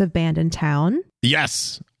of this abandoned town.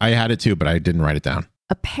 Yes, I had it too, but I didn't write it down.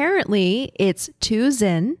 Apparently, it's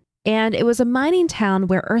Tuzin, and it was a mining town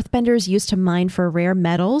where earthbenders used to mine for rare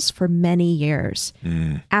metals for many years.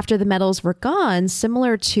 After the metals were gone,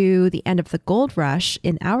 similar to the end of the gold rush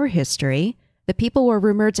in our history, the people were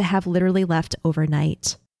rumored to have literally left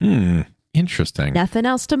overnight. Interesting. Nothing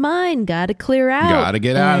else to mine. Got to clear out. Got to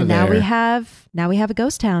get out of there. Now we have a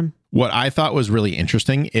ghost town. What I thought was really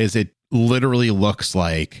interesting is it literally looks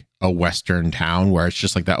like a Western town where it's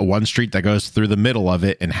just like that one street that goes through the middle of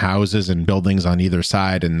it and houses and buildings on either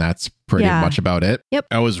side. And that's pretty much about it. Yep.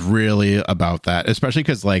 I was really about that, especially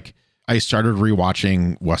because like I started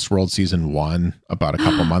rewatching Westworld season 1 about a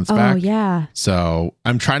couple months back. Oh, yeah. So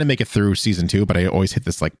I'm trying to make it through season 2, but I always hit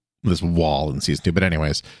this wall in season 2. But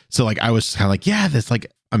anyways, so like I was kind of like, this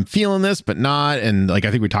like I'm feeling this, but not. And like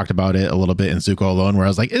I think we talked about it a little bit in Zuko Alone, where I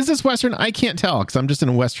was like, is this Western? I can't tell because I'm just in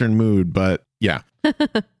a Western mood. But yeah.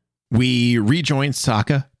 We rejoin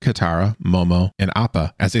Sokka, Katara, Momo, and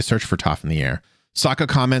Appa as they search for Toph in the air. Sokka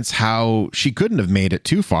comments how she couldn't have made it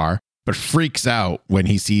too far, but freaks out when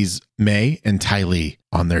he sees May and Ty Lee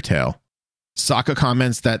on their tail. Sokka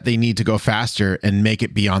comments that they need to go faster and make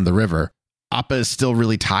it beyond the river. Appa is still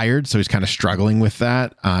really tired, so he's kind of struggling with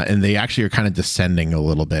that. And they actually are kind of descending a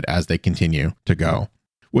little bit as they continue to go.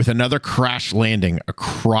 With another crash landing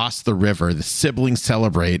across the river, the siblings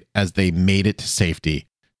celebrate as they made it to safety.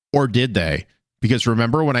 Or did they? Because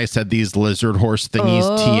remember when I said these lizard horse thingies,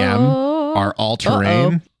 TM, are all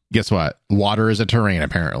terrain? Guess what? Water is a terrain,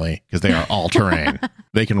 apparently, because they are all terrain.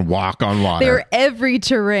 They can walk on water. They're every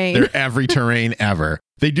terrain. They're every terrain ever.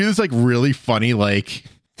 They do this like really funny, like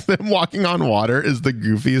them walking on water is the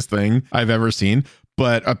goofiest thing I've ever seen.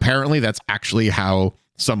 But apparently that's actually how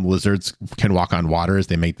some lizards can walk on water, is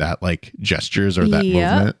they make that like gestures or that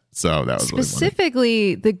movement. So that was specifically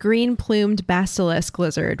really the green plumed basilisk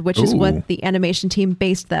lizard, which is what the animation team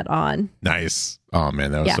based that on. Nice. Oh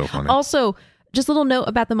man, that was so funny. Also, just a little note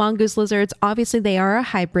about the mongoose lizards. Obviously, they are a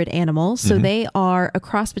hybrid animal. So they are a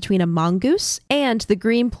cross between a mongoose and the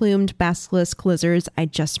green plumed basilisk lizards I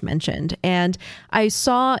just mentioned. And I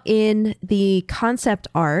saw in the concept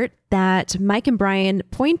art that Mike and Brian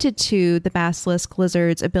pointed to the basilisk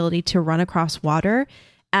lizard's ability to run across water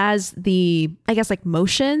as the, I guess, like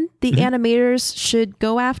motion the animators should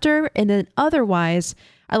go after. And then otherwise,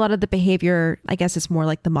 a lot of the behavior, I guess, is more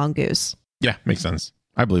like the mongoose. Yeah, makes sense.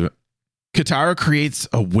 I believe it. Katara creates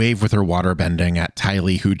a wave with her water bending at Ty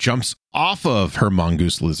Lee, who jumps off of her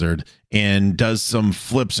mongoose lizard and does some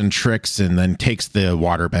flips and tricks and then takes the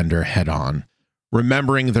water bender head on.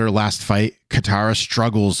 Remembering their last fight, Katara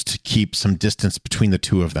struggles to keep some distance between the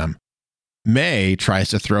two of them. May tries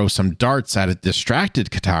to throw some darts at a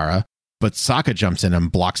distracted Katara, but Sokka jumps in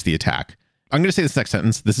and blocks the attack. I'm going to say this next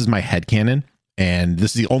sentence. This is my headcanon, and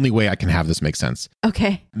this is the only way I can have this make sense.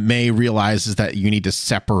 Okay. May realizes that you need to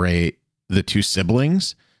separate the two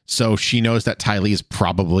siblings. So she knows that Ty Lee is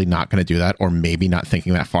probably not going to do that, or maybe not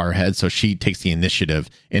thinking that far ahead. So she takes the initiative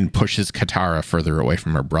and pushes Katara further away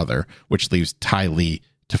from her brother, which leaves Ty Lee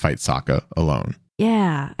to fight Sokka alone.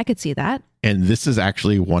 Yeah, I could see that. And this is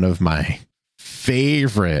actually one of my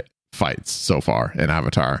favorite fights so far in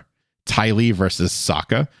Avatar. Ty Lee versus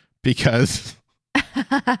Sokka, because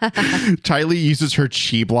Ty Lee uses her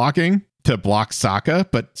chi blocking to block Sokka,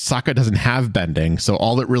 but Sokka doesn't have bending. So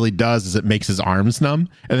all it really does is it makes his arms numb.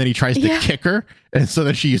 And then he tries to kick her. And so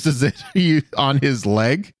then she uses it on his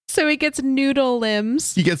leg. So he gets noodle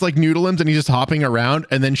limbs. He gets like noodle limbs and he's just hopping around.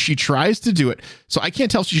 And then she tries to do it. So I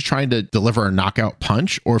can't tell if she's trying to deliver a knockout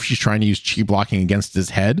punch or if she's trying to use chi blocking against his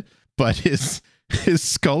head. But his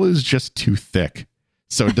skull is just too thick.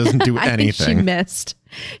 So it doesn't do anything. I think she missed.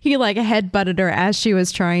 He like headbutted her as she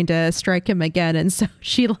was trying to strike him again. And so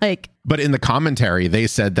she like... But in the commentary, they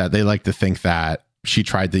said that they like to think that she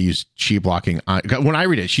tried to use chi blocking. When I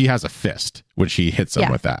read it, she has a fist when she hits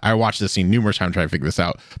him with that. I watched this scene numerous times trying to figure this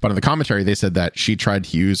out. But in the commentary, they said that she tried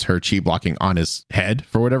to use her chi blocking on his head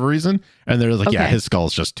for whatever reason. And they're like, yeah, his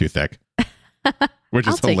skull's just too thick. Which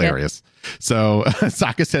is hilarious. So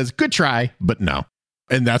Sokka says, good try, but no.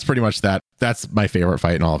 And that's pretty much that. That's my favorite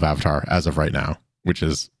fight in all of Avatar as of right now, which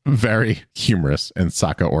is very humorous and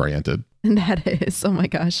Sokka oriented. And that is, oh my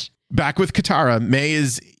gosh. Back with Katara, May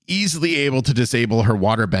is easily able to disable her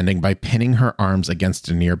water bending by pinning her arms against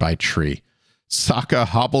a nearby tree. Sokka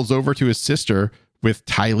hobbles over to his sister with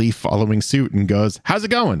Ty Lee following suit and goes, how's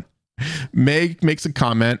it going? May makes a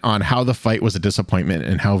comment on how the fight was a disappointment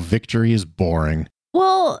and how victory is boring.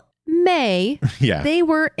 Well, May, they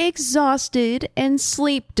were exhausted and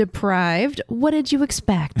sleep deprived. What did you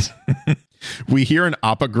expect? We hear an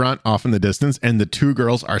Appa grunt off in the distance, and the two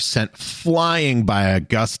girls are sent flying by a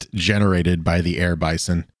gust generated by the air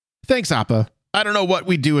bison. Thanks, Appa. I don't know what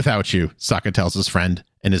we'd do without you, Sokka tells his friend,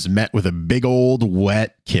 and is met with a big old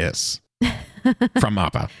wet kiss. From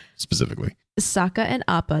Appa, specifically. Sokka and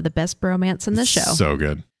Appa, the best bromance in the show. So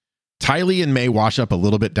good. Ty Lee and May wash up a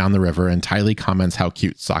little bit down the river, and Ty Lee comments how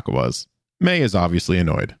cute Sokka was. May is obviously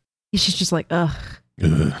annoyed. She's just like, ugh.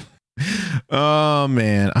 Oh,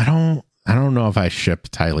 man. I don't know if I ship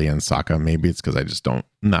Ty Lee and Sokka. Maybe it's because I'm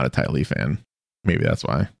not a Ty Lee fan. Maybe that's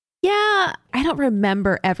why. Yeah, I don't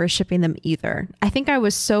remember ever shipping them either. I think I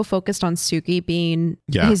was so focused on Suki being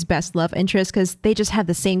his best love interest because they just have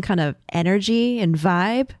the same kind of energy and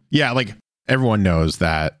vibe. Yeah, like everyone knows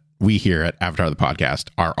that we here at Avatar the Podcast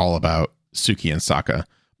are all about Suki and Sokka.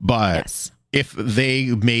 But if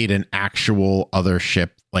they made an actual other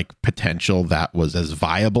ship like potential that was as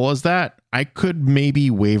viable as that, I could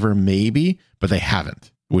maybe waver, but they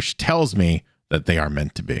haven't, which tells me that they are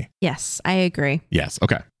meant to be. Yes, I agree. Yes.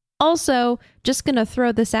 Okay. Also, just going to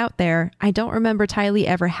throw this out there. I don't remember Ty Lee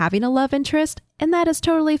ever having a love interest, and that is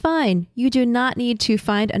totally fine. You do not need to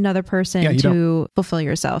find another person to fulfill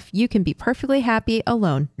yourself. You can be perfectly happy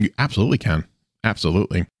alone. You absolutely can.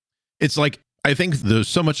 Absolutely. It's like, I think there's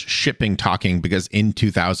so much shipping talking because in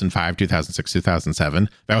 2005, 2006, 2007,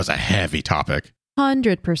 that was a heavy topic.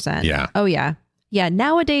 100%. Yeah. Oh, yeah. Yeah,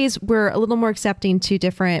 nowadays we're a little more accepting to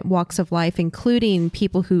different walks of life, including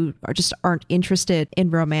people who aren't interested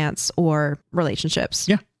in romance or relationships.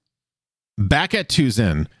 Yeah. Back at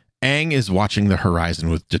Tuzin, Aang is watching the horizon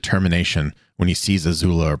with determination when he sees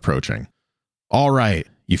Azula approaching. All right,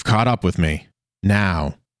 you've caught up with me.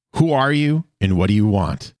 Now, who are you and what do you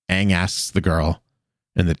want? Aang asks the girl,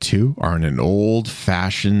 and the two are in an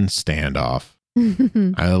old-fashioned standoff.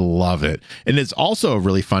 I love it. And it's also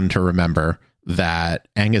really fun to remember that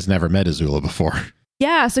Aang has never met Azula before.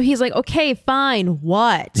 Yeah, so he's like, okay, fine,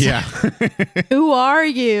 what? Yeah. Who are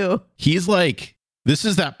you? He's like, this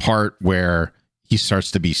is that part where he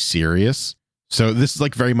starts to be serious. So this is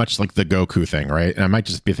like very much like the Goku thing, right? And I might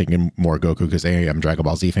just be thinking more Goku because A, I'm a Dragon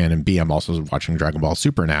Ball Z fan, and B, I'm also watching Dragon Ball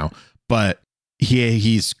Super now. But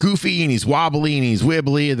he's goofy and he's wobbly and he's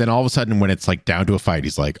wibbly. And then all of a sudden when it's like down to a fight,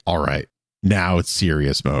 he's like, all right, now it's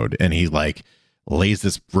serious mode. And he like lays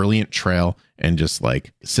this brilliant trail and just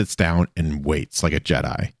like sits down and waits like a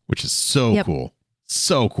Jedi, which is so cool.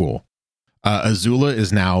 So cool. Azula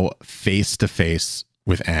is now face to face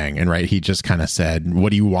with Aang. And right, he just kind of said, what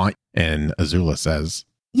do you want? And Azula says,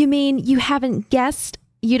 you mean you haven't guessed?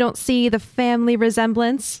 You don't see the family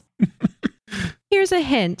resemblance? Here's a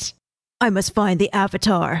hint. I must find the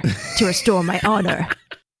Avatar to restore my honor.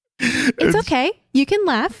 It's okay. You can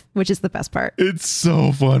laugh, which is the best part. It's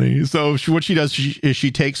so funny. So what she does is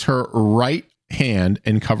she takes her right hand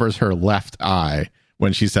and covers her left eye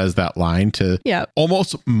when she says that line to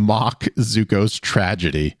almost mock Zuko's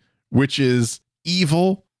tragedy, which is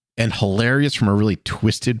evil and hilarious from a really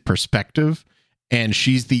twisted perspective. And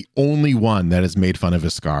she's the only one that has made fun of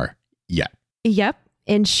his scar yet. Yep.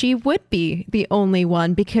 And she would be the only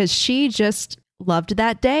one because she just loved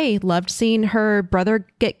that day, loved seeing her brother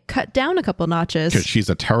get cut down a couple notches. Because she's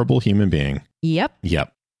a terrible human being. Yep.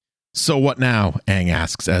 So what now? Aang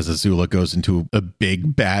asks as Azula goes into a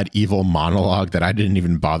big, bad, evil monologue that I didn't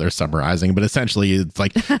even bother summarizing. But essentially, it's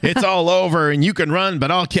like, it's all over and you can run,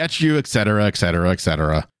 but I'll catch you, etc., etc.,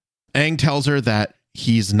 etc. Aang tells her that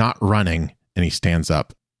he's not running and he stands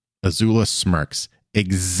up. Azula smirks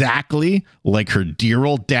exactly like her dear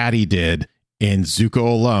old daddy did in Zuko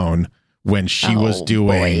Alone when she was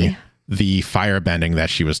doing the firebending that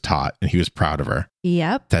she was taught, and he was proud of her.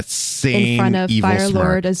 Yep. That same in front of evil Fire smirk.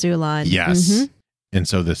 Lord Azula. Yes. Mm-hmm. And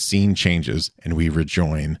so the scene changes and we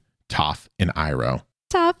rejoin Toph and Iroh.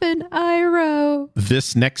 Toph and Iroh.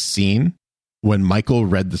 This next scene, when Michael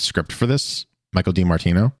read the script for this, Michael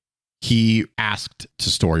DiMartino, he asked to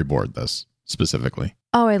storyboard this specifically.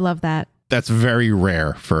 Oh, I love that. That's very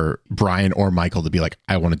rare for Brian or Michael to be like,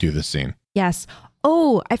 I want to do this scene. Yes.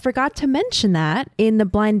 Oh, I forgot to mention that in the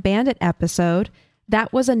Blind Bandit episode,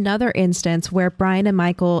 that was another instance where Brian and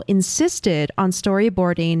Michael insisted on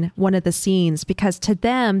storyboarding one of the scenes because to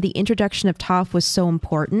them, the introduction of Toph was so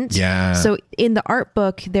important. Yeah. So in the art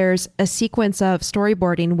book, there's a sequence of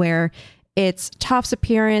storyboarding where it's Toph's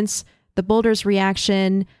appearance, the boulder's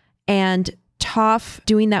reaction, and Toph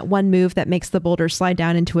doing that one move that makes the boulder slide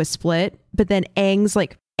down into a split. But then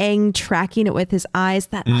Aang tracking it with his eyes,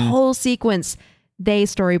 that whole sequence. They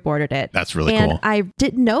storyboarded it. That's really cool. And I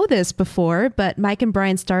didn't know this before, but Mike and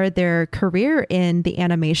Brian started their career in the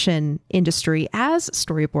animation industry as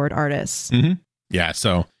storyboard artists. Mm-hmm. Yeah.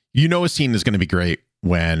 So, a scene is going to be great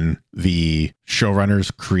when the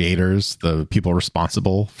showrunners, creators, the people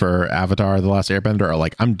responsible for Avatar: The Last Airbender are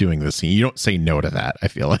like, I'm doing this scene. You don't say no to that, I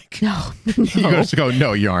feel like. No. You just go,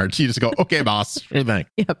 no, you aren't. You just go, okay, boss, sure thing.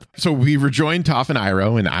 Yep. So we rejoin Toph and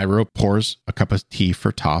Iroh pours a cup of tea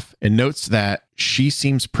for Toph and notes that she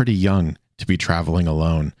seems pretty young to be traveling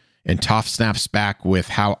alone. And Toph snaps back with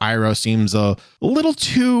how Iroh seems a little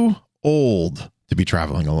too old to be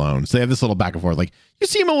traveling alone. So they have this little back and forth, like, you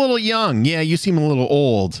seem a little young. Yeah, you seem a little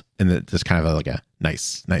old. And it's kind of like a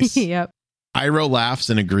nice. Yep. Iroh laughs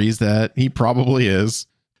and agrees that he probably is.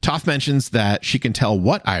 Toph mentions that she can tell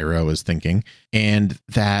what Iroh is thinking and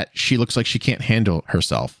that she looks like she can't handle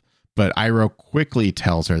herself. But Iroh quickly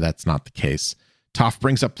tells her that's not the case. Toph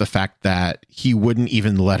brings up the fact that he wouldn't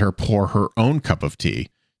even let her pour her own cup of tea,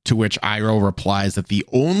 to which Iroh replies that the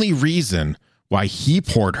only reason why he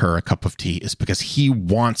poured her a cup of tea is because he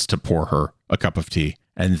wants to pour her a cup of tea,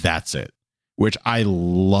 and that's it. Which I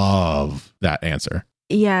love that answer.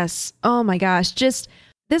 Yes. Oh my gosh. Just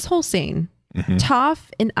this whole scene,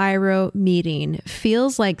 Toph and Iroh meeting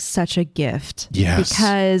feels like such a gift. Yes.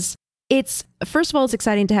 Because it's, first of all, it's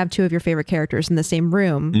exciting to have two of your favorite characters in the same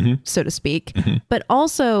room, so to speak, but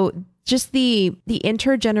also just the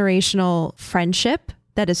intergenerational friendship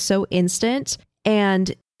that is so instant,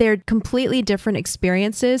 and they're completely different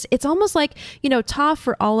experiences. It's almost like, Toph,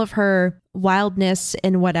 for all of her wildness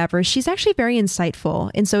and whatever, she's actually very insightful.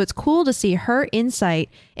 And so it's cool to see her insight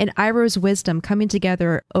and Iroh's wisdom coming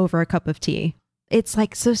together over a cup of tea. It's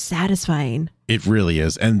like so satisfying. It really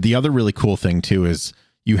is. And the other really cool thing too is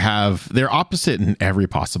they're opposite in every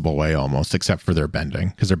possible way almost, except for their bending,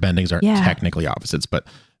 because their bendings aren't technically opposites, but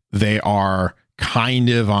they are kind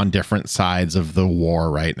of on different sides of the war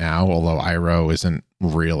right now, although Iroh isn't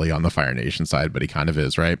really on the Fire Nation side, but he kind of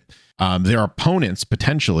is, right? They're opponents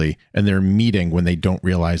potentially, and they're meeting when they don't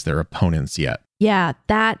realize they're opponents yet. Yeah,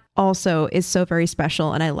 that also is so very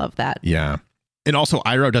special, and I love that. Yeah. And also,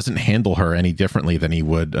 Iroh doesn't handle her any differently than he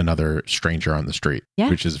would another stranger on the street,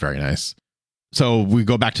 which is very nice. So we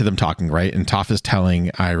go back to them talking, right? And Toph is telling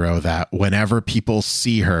Iroh that whenever people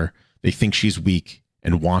see her, they think she's weak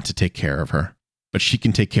and want to take care of her, but she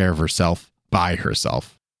can take care of herself by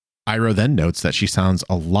herself. Iroh then notes that she sounds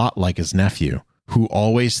a lot like his nephew, who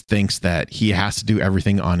always thinks that he has to do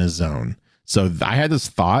everything on his own. So I had this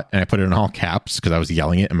thought, and I put it in all caps because I was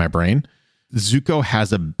yelling it in my brain. Zuko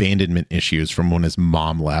has abandonment issues from when his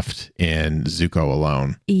mom left in Zuko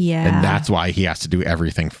Alone. Yeah. And that's why he has to do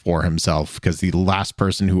everything for himself, because the last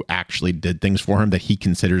person who actually did things for him that he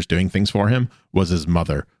considers doing things for him was his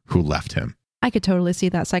mother, who left him. I could totally see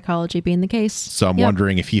that psychology being the case. So I'm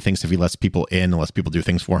wondering if he thinks if he lets people in and lets people do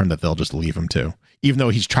things for him, that they'll just leave him too. Even though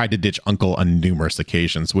he's tried to ditch Uncle on numerous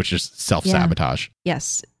occasions, which is self-sabotage. Yeah.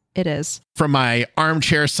 Yes, it is. From my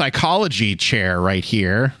armchair psychology chair right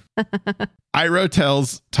here, Iroh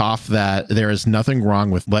tells Toph that there is nothing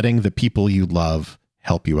wrong with letting the people you love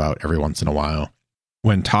help you out every once in a while.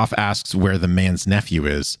 When Toph asks where the man's nephew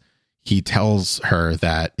is, he tells her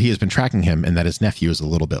that he has been tracking him and that his nephew is a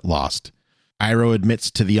little bit lost. Iroh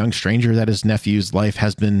admits to the young stranger that his nephew's life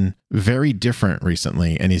has been very different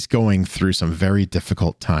recently, and he's going through some very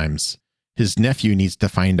difficult times. His nephew needs to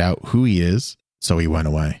find out who he is, so he went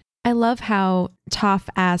away. I love how Toph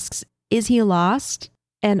asks, is he lost?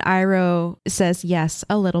 And Iroh says, yes,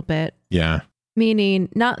 a little bit. Yeah. Meaning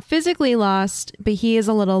not physically lost, but he is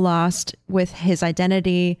a little lost with his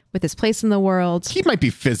identity, with his place in the world. He might be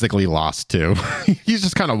physically lost too. He's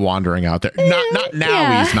just kind of wandering out there. Not now,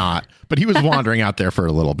 yeah. He's not, but he was wandering out there for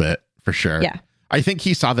a little bit, for sure. Yeah. I think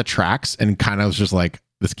he saw the tracks and kind of was just like,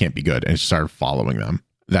 this can't be good, and started following them.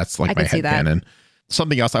 That's like my headcanon.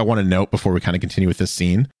 Something else I want to note before we kind of continue with this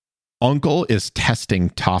scene. Uncle is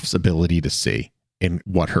testing Toph's ability to see in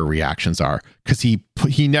what her reactions are, because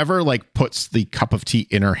he never like puts the cup of tea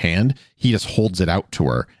in her hand. He just holds it out to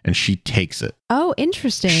her and she takes it. Oh,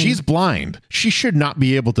 interesting. She's blind. She should not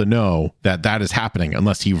be able to know that that is happening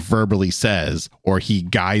unless he verbally says or he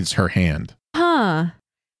guides her hand.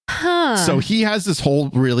 So he has this whole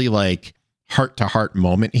really like heart to heart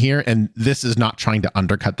moment here, and this is not trying to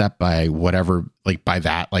undercut that by whatever, like by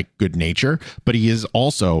that like good nature, but he is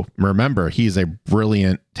also, remember, he is a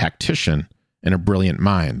brilliant tactician and a brilliant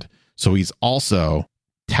mind. So he's also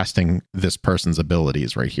testing this person's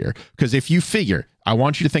abilities right here. Because if you figure, I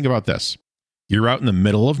want you to think about this. You're out in the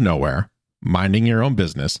middle of nowhere, minding your own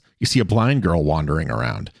business. You see a blind girl wandering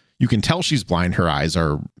around. You can tell she's blind. Her eyes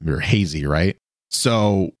are hazy, right?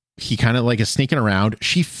 So he kind of like is sneaking around.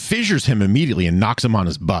 She fissures him immediately and knocks him on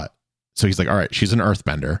his butt. So he's like, all right, she's an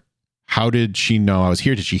earthbender. How did she know I was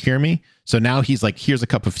here? Did she hear me? So now he's like, here's a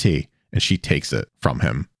cup of tea. And she takes it from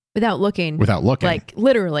him. Without looking. Like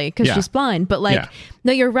literally, because she's blind. But like,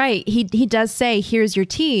 no, you're right. He does say, here's your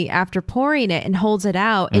tea after pouring it, and holds it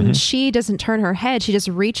out. And she doesn't turn her head. She just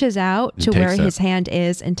reaches out to where his hand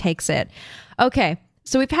is and takes it. Okay.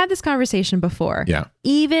 So we've had this conversation before. Yeah.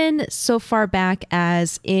 Even so far back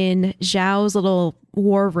as in Zhao's little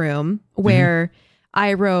war room where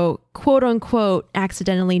Iroh, quote unquote,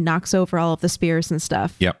 accidentally knocks over all of the spears and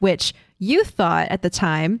stuff, which you thought at the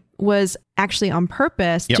time was actually on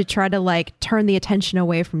purpose to try to like turn the attention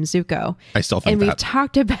away from Zuko. I still think and we've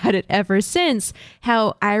talked about it ever since,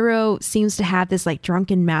 how Iroh seems to have this like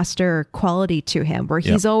drunken master quality to him where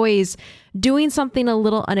he's always doing something a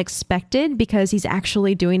little unexpected because he's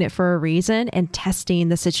actually doing it for a reason and testing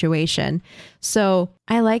the situation. So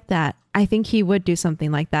I like that. I think he would do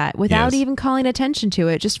something like that without even calling attention to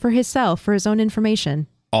it, just for himself, for his own information.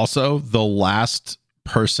 Also, the last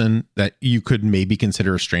person that you could maybe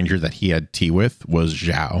consider a stranger that he had tea with was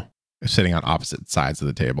Zhao, sitting on opposite sides of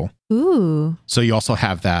the table. Ooh. So you also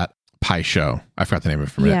have that Pai Sho. I forgot the name of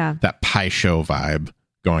it for a minute. Yeah. That Pai Sho vibe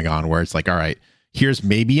going on where it's like, all right, here's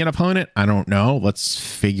maybe an opponent. I don't know. Let's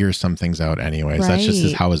figure some things out anyways. That's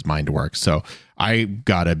just how his mind works. So I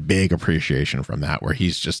got a big appreciation from that, where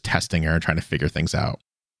he's just testing her and trying to figure things out.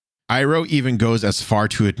 Iroh even goes as far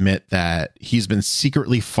to admit that he's been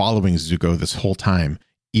secretly following Zuko this whole time,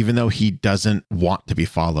 even though he doesn't want to be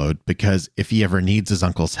followed, because if he ever needs his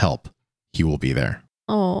uncle's help, he will be there.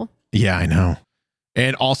 Oh. Yeah, I know.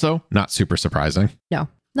 And also, not super surprising. No,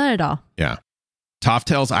 not at all. Yeah. Toph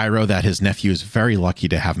tells Iroh that his nephew is very lucky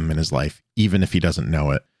to have him in his life, even if he doesn't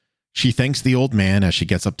know it. She thanks the old man as she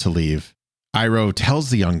gets up to leave. Iroh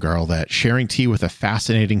tells the young girl that sharing tea with a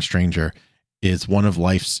fascinating stranger is one of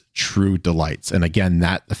life's true delights. And again,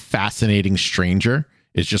 that fascinating stranger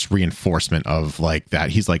is just reinforcement of like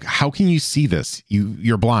that. He's like, how can you see this?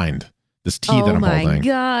 You're blind. This tea that I'm holding. Oh my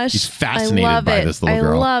gosh. He's fascinated by this little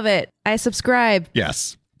girl. I love it. I subscribe.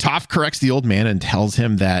 Yes. Toph corrects the old man and tells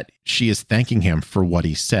him that she is thanking him for what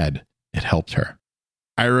he said. It helped her.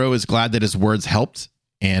 Iroh is glad that his words helped.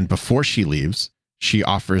 And before she leaves, she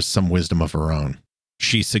offers some wisdom of her own.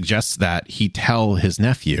 She suggests that he tell his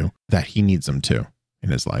nephew that he needs him to in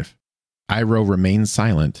his life. Iroh remains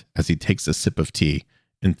silent as he takes a sip of tea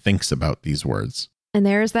and thinks about these words. And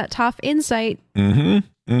there's that Toph insight.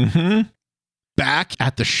 Back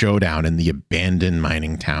at the showdown in the abandoned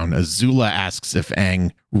mining town, Azula asks if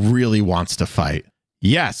Aang really wants to fight.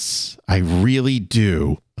 Yes, I really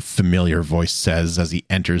do, a familiar voice says as he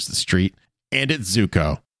enters the street. And it's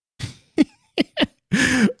Zuko.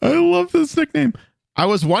 I love this nickname. I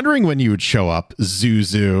was wondering when you would show up,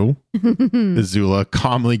 Zuzu. Azula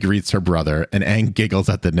calmly greets her brother, and Aang giggles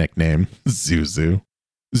at the nickname, Zuzu.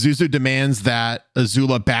 Zuzu demands that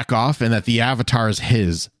Azula back off and that the avatar is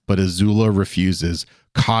his, but Azula refuses,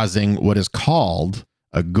 causing what is called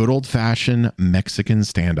a good old-fashioned Mexican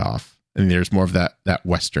standoff. And there's more of that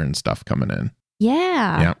Western stuff coming in.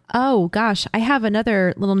 Yeah. Oh, gosh. I have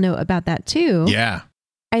another little note about that, too. Yeah.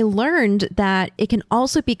 I learned that it can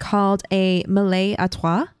also be called a mêlée à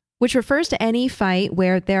trois, which refers to any fight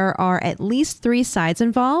where there are at least 3 sides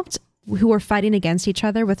involved who are fighting against each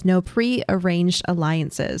other with no pre-arranged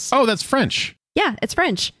alliances. Oh, that's French. Yeah, it's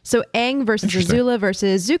French. So Aang versus Azula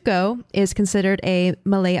versus Zuko is considered a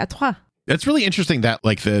Malay à trois. It's really interesting that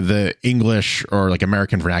like the English or like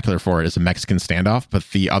American vernacular for it is a Mexican standoff, but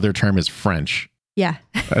the other term is French. Yeah.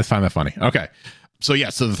 I find that funny. Okay. So yeah,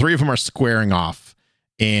 so the three of them are squaring off,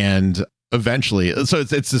 and eventually, so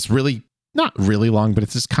it's this really, not really long, but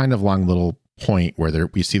it's this kind of long little point where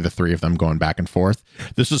we see the three of them going back and forth.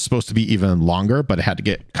 This was supposed to be even longer, but it had to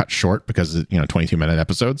get cut short because, 22-minute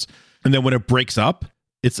episodes. And then when it breaks up,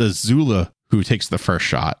 it's Azula who takes the first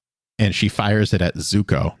shot, and she fires it at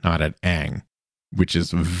Zuko, not at Aang, which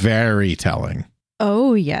is very telling.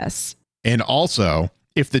 Oh, yes. And also,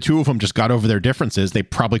 if the two of them just got over their differences, they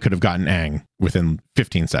probably could have gotten Aang within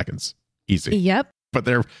 15 seconds. Easy. Yep. But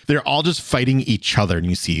they're all just fighting each other, and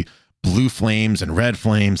you see blue flames and red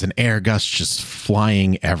flames and air gusts just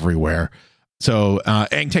flying everywhere. So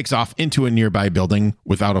Aang takes off into a nearby building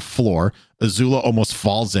without a floor. Azula almost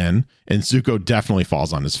falls in, and Zuko definitely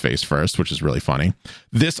falls on his face first, which is really funny.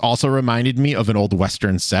 This also reminded me of an old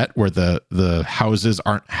Western set where the houses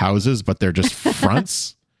aren't houses, but they're just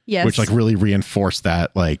fronts. Yes. Which like really reinforced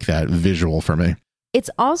that visual for me. It's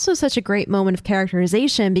also such a great moment of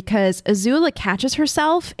characterization because Azula catches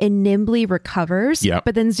herself and nimbly recovers. Yep.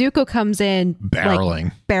 But then Zuko comes in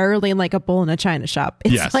barreling like a bull in a china shop.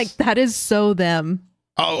 It's like that is so them.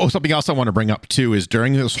 Oh, something else I want to bring up too is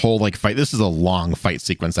during this whole fight, this is a long fight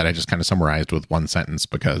sequence that I just kind of summarized with one sentence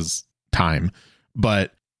because time,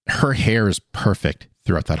 but her hair is perfect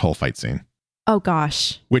throughout that whole fight scene. Oh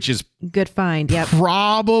gosh. Which is good find. Yep.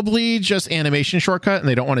 Probably just animation shortcut and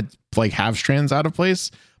they don't want to have strands out of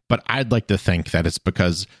place, but I'd like to think that it's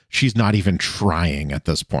because she's not even trying at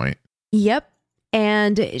this point. Yep.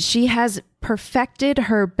 And she has perfected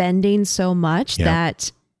her bending so much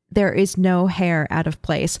that there is no hair out of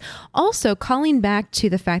place. Also, calling back to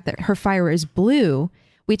the fact that her fire is blue,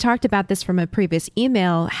 we talked about this from a previous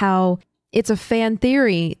email, how it's a fan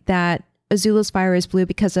theory that Azula's fire is blue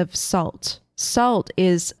because of salt. Salt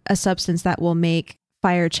is a substance that will make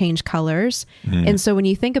fire change colors. And so when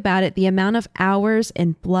you think about it, the amount of hours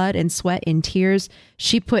and blood and sweat and tears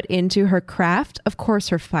she put into her craft, of course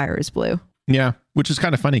her fire is blue. Yeah, which is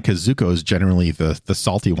kind of funny because Zuko is generally the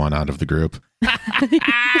salty one out of the group.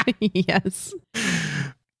 Yes.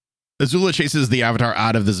 Azula chases the Avatar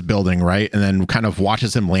out of this building, right? And then kind of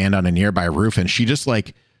watches him land on a nearby roof, and she just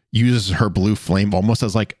uses her blue flame almost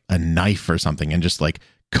as a knife or something and just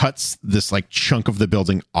cuts this chunk of the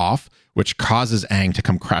building off, which causes Aang to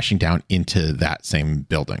come crashing down into that same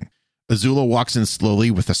building. Azula walks in slowly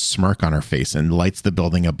with a smirk on her face and lights the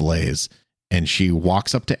building ablaze. And she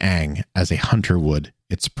walks up to Aang as a hunter would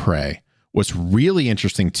its prey. What's really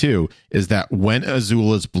interesting too is that when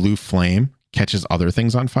Azula's blue flame catches other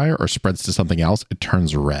things on fire or spreads to something else, it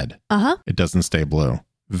turns red. It doesn't stay blue.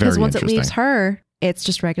 Very interesting. Because once it leaves her, it's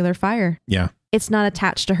just regular fire. Yeah. It's not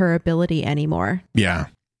attached to her ability anymore. Yeah.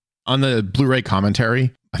 On the Blu-ray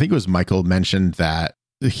commentary, I think it was Michael mentioned that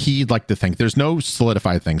he'd like to think there's no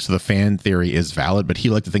solidified thing. So the fan theory is valid, but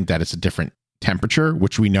he'd like to think that it's a different temperature,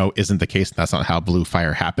 which we know isn't the case. That's not how blue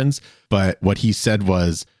fire happens. But what he said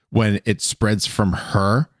was when it spreads from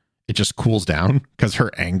her, it just cools down because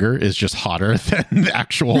her anger is just hotter than the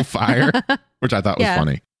actual fire, which I thought was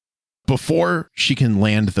funny. Before she can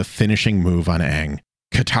land the finishing move on Aang,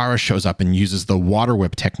 Katara shows up and uses the water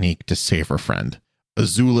whip technique to save her friend.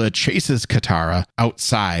 Azula chases Katara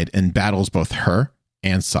outside and battles both her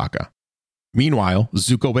and Sokka. Meanwhile,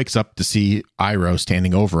 Zuko wakes up to see Iroh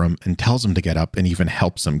standing over him and tells him to get up and even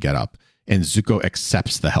helps him get up. And Zuko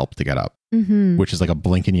accepts the help to get up, which is like a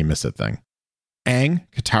blink and you miss it thing. Aang,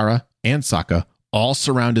 Katara, and Sokka all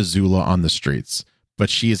surround Azula on the streets, but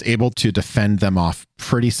she is able to defend them off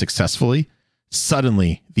pretty successfully.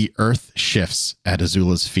 Suddenly, the earth shifts at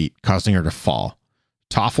Azula's feet, causing her to fall.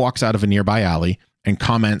 Toph walks out of a nearby alley and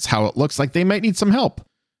comments how it looks like they might need some help.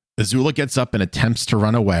 Azula gets up and attempts to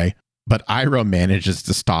run away, but Iroh manages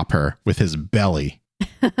to stop her with his belly.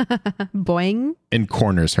 Boing. And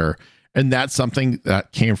corners her. And that's something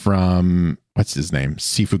that came from, what's his name?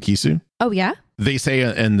 Sifu Kisu. Oh, yeah? They say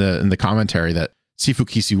in the commentary that Sifu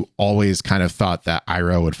Kisu always kind of thought that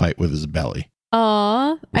Iroh would fight with his belly. Aw,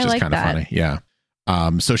 I like that. Which is kind of funny, yeah.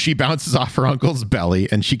 So she bounces off her uncle's belly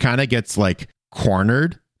and she kind of gets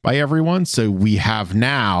cornered by everyone. So we have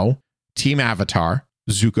now Team Avatar,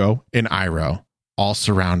 Zuko, and Iroh all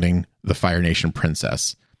surrounding the Fire Nation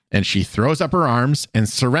princess. And she throws up her arms and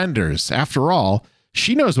surrenders. After all,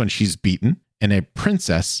 she knows when she's beaten, and a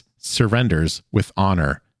princess surrenders with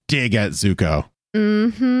honor. Dig at Zuko.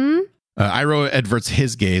 Iroh adverts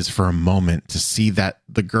his gaze for a moment to see that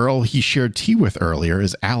the girl he shared tea with earlier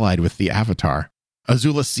is allied with the Avatar.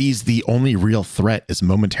 Azula sees the only real threat is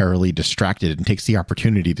momentarily distracted and takes the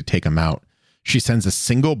opportunity to take him out. She sends a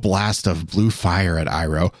single blast of blue fire at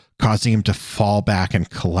Iroh, causing him to fall back and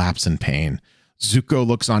collapse in pain. Zuko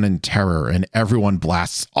looks on in terror, and everyone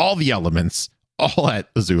blasts all the elements, all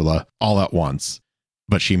at Azula, all at once.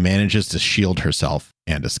 But she manages to shield herself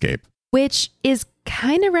and escape. Which is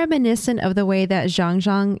kind of reminiscent of the way that Zhang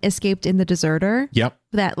Zhang escaped in The Deserter. Yep.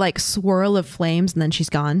 That like swirl of flames and then she's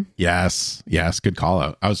gone. Yes. Good call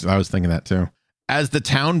out. I was thinking that too. As the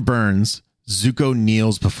town burns, Zuko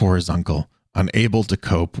kneels before his uncle, unable to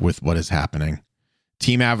cope with what is happening.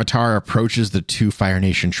 Team Avatar approaches the two Fire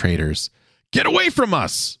Nation traders. Get away from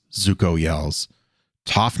us, Zuko yells.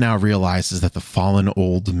 Toph now realizes that the fallen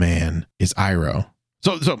old man is Iroh.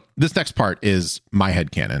 So this next part is my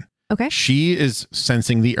headcanon. Okay. She is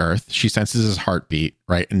sensing the earth. She senses his heartbeat,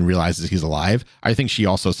 right? And realizes he's alive. I think she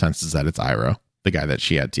also senses that it's Iroh, the guy that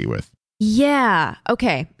she had tea with. Yeah.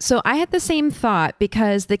 Okay. So I had the same thought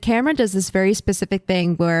because the camera does this very specific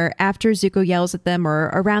thing where after Zuko yells at them or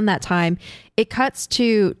around that time, it cuts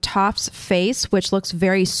to Toph's face, which looks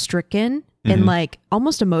very stricken and like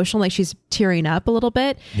almost emotional, like she's tearing up a little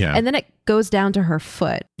bit. Yeah. And then it goes down to her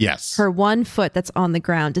foot. Yes. Her one foot that's on the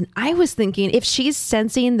ground. And I was thinking if she's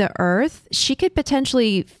sensing the earth, she could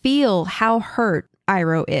potentially feel how hurt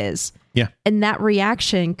Iroh is. Yeah. And that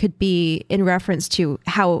reaction could be in reference to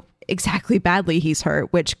how exactly badly he's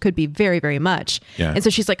hurt, which could be very, very much. Yeah. And so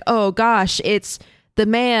she's like, oh gosh, it's the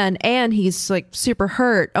man and he's like super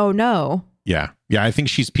hurt. Oh no. Yeah. I think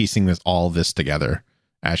she's piecing all this together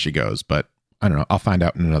as she goes, but I don't know. I'll find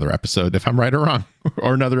out in another episode if I'm right or wrong,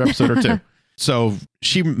 or another episode or two. So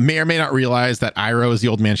she may or may not realize that Iroh is the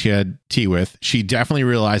old man she had tea with. She definitely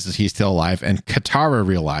realizes he's still alive, and Katara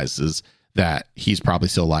realizes that he's probably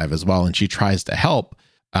still alive as well. And she tries to help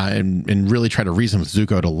and really try to reason with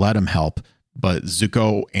Zuko to let him help. But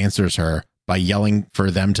Zuko answers her by yelling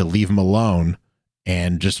for them to leave him alone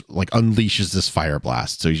and just like unleashes this fire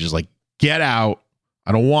blast. So he's just like, get out.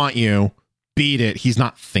 I don't want you. Beat it. He's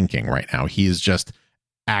not thinking right now. He is just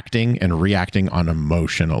acting and reacting on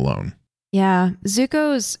emotion alone. Yeah.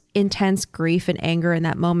 Zuko's intense grief and anger in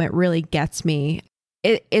that moment really gets me.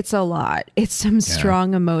 It's a lot. It's some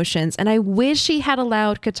strong emotions. And I wish he had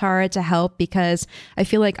allowed Katara to help because I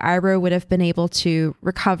feel like Iroh would have been able to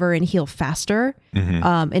recover and heal faster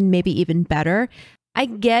and maybe even better. I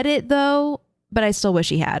get it though, but I still wish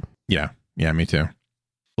he had. Yeah, me too.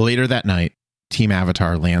 Later that night, Team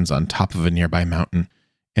Avatar lands on top of a nearby mountain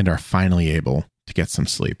and are finally able to get some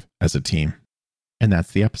sleep as a team. And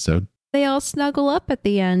that's the episode. They all snuggle up at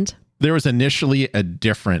the end. There was initially a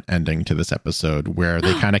different ending to this episode where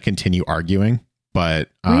they kind of continue arguing, but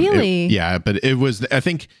really? But it was, I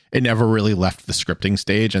think it never really left the scripting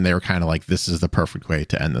stage, and they were kind of like, this is the perfect way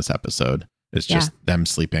to end this episode. It's just them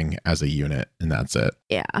sleeping as a unit, and that's it.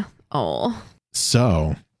 Yeah. Oh.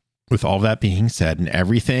 So with all that being said and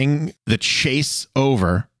everything, the chase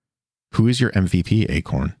over, who is your MVP,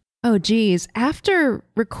 Acorn? Oh, geez. After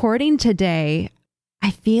recording today, I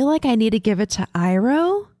feel like I need to give it to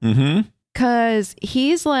Iroh. Mm-hmm. Because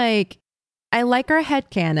he's like, I like our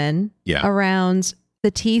headcanon around the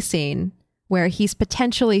tea scene where he's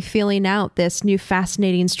potentially feeling out this new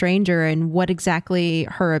fascinating stranger and what exactly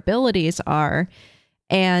her abilities are.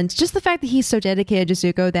 And just the fact that he's so dedicated to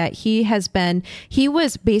Zuko that he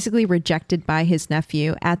was basically rejected by his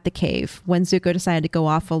nephew at the cave when Zuko decided to go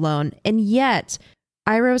off alone. And yet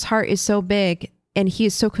Iroh's heart is so big and he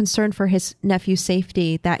is so concerned for his nephew's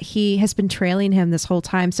safety that he has been trailing him this whole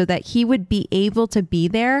time so that he would be able to be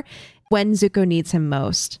there when Zuko needs him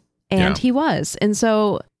most. And he was. And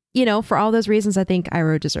so, you know, for all those reasons, I think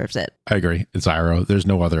Iroh deserves it. I agree. It's Iroh. There's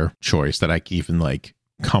no other choice that I can even like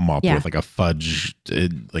come up with like a fudge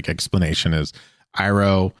like explanation. Is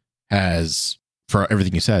Iroh has, for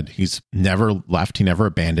everything you said, he's never left. He never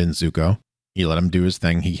abandoned Zuko. He let him do his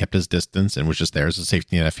thing. He kept his distance and was just there as a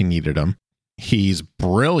safety net if he needed him. He's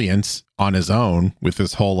brilliant on his own with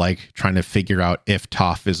this whole like trying to figure out if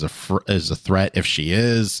Toph is a threat, if she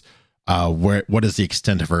is, what is the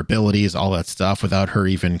extent of her abilities, all that stuff without her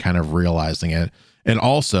even kind of realizing it. And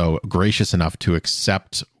also gracious enough to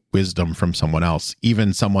accept wisdom from someone else,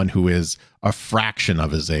 even someone who is a fraction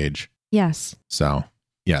of his age. Yes. So,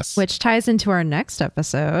 yes. Which ties into our next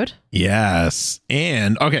episode. Yes.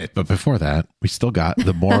 And okay, but before that, we still got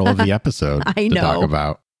the moral of the episode to talk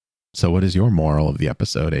about. So what is your moral of the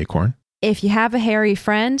episode, Acorn? If you have a hairy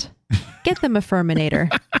friend, get them a Furminator.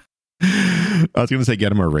 I was going to say get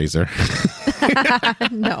him a razor.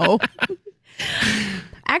 No.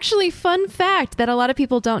 Actually, fun fact that a lot of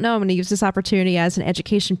people don't know. I'm going to use this opportunity as an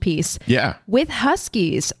education piece. Yeah. With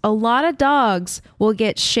huskies, a lot of dogs will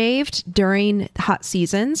get shaved during hot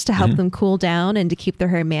seasons to help them cool down and to keep their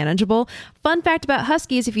hair manageable. Fun fact about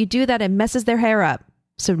huskies, if you do that, it messes their hair up.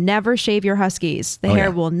 So never shave your huskies. The hair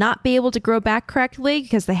will not be able to grow back correctly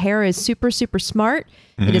because the hair is super, super smart.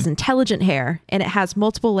 It is intelligent hair, and it has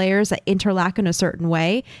multiple layers that interlock in a certain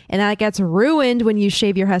way. And that gets ruined when you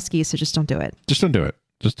shave your huskies. So just don't do it. Just don't do it.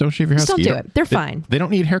 Just don't shave your husky. Just don't do it. They're fine. They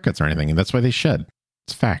don't need haircuts or anything, and that's why they shed.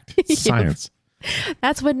 It's fact. It's science.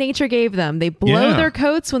 That's what nature gave them. They blow their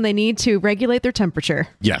coats when they need to regulate their temperature.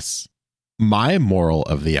 Yes. My moral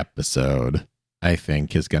of the episode, I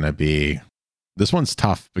think, is going to be... This one's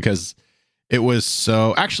tough because it was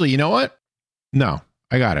so... Actually, you know what? No,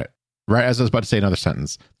 I got it. Right as I was about to say another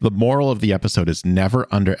sentence. The moral of the episode is never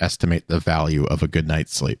underestimate the value of a good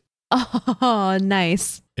night's sleep. Oh,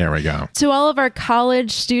 nice. There we go. To all of our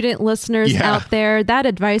college student listeners out there, that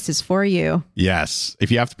advice is for you. Yes. If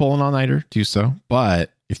you have to pull an all-nighter, do so.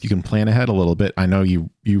 But if you can plan ahead a little bit, I know you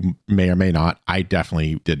may or may not. I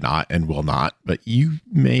definitely did not and will not, but you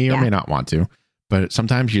may or may not want to. But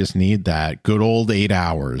sometimes you just need that good old 8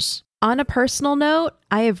 hours. On a personal note,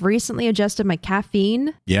 I have recently adjusted my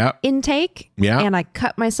caffeine intake. And I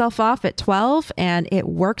cut myself off at 12, and it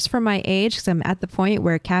works for my age because I'm at the point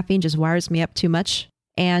where caffeine just wires me up too much.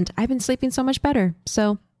 And I've been sleeping so much better.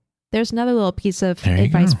 So there's another little piece of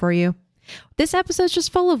advice for you. This episode's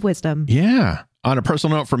just full of wisdom. Yeah. On a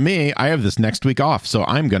personal note for me, I have this next week off, so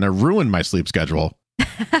I'm going to ruin my sleep schedule.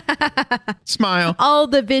 Smile. All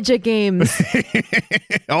the vidya games.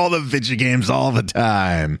 All the vidya games all the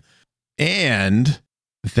time. And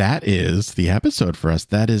that is the episode for us.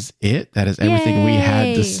 That is it. That is everything we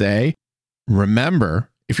had to say. Remember,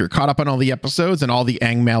 if you're caught up on all the episodes and all the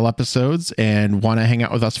Aang Mail episodes and want to hang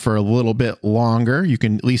out with us for a little bit longer, you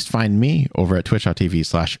can at least find me over at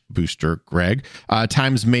twitch.tv/BoosterGreg.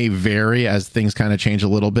 Times may vary as things kind of change a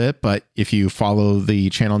little bit, but if you follow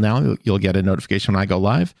the channel now, you'll get a notification when I go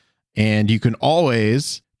live. And you can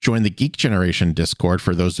always join the Geek Generation Discord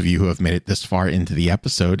for those of you who have made it this far into the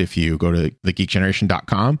episode. If you go to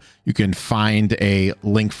thegeekgeneration.com, you can find a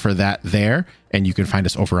link for that there, and you can find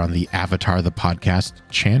us over on the Avatar the Podcast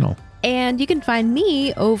channel. And you can find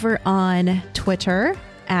me over on Twitter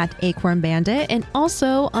at Acorn Bandit, and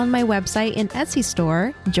also on my website and Etsy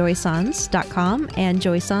store, joysons.com and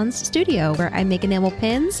Joysons Studio, where I make enamel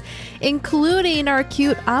pins, including our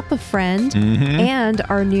cute Appa friend and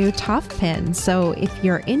our new Toph pin. So if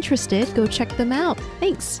you're interested, go check them out.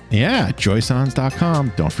 Thanks. Yeah,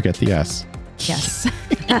 joysons.com. Don't forget the S. Yes.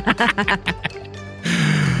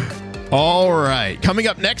 All right. Coming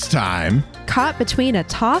up next time. Caught between a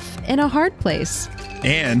Toph and a hard place.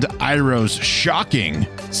 And Iroh's shocking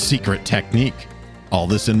secret technique. All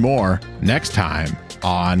this and more next time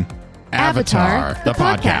on Avatar the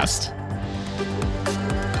Podcast.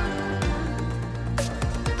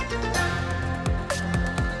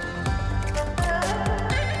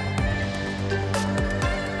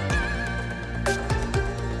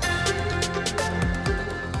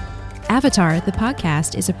 Avatar the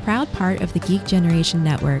Podcast is a proud part of the Geek Generation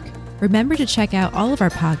Network. Remember to check out all of our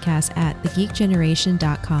podcasts at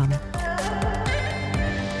thegeekgeneration.com.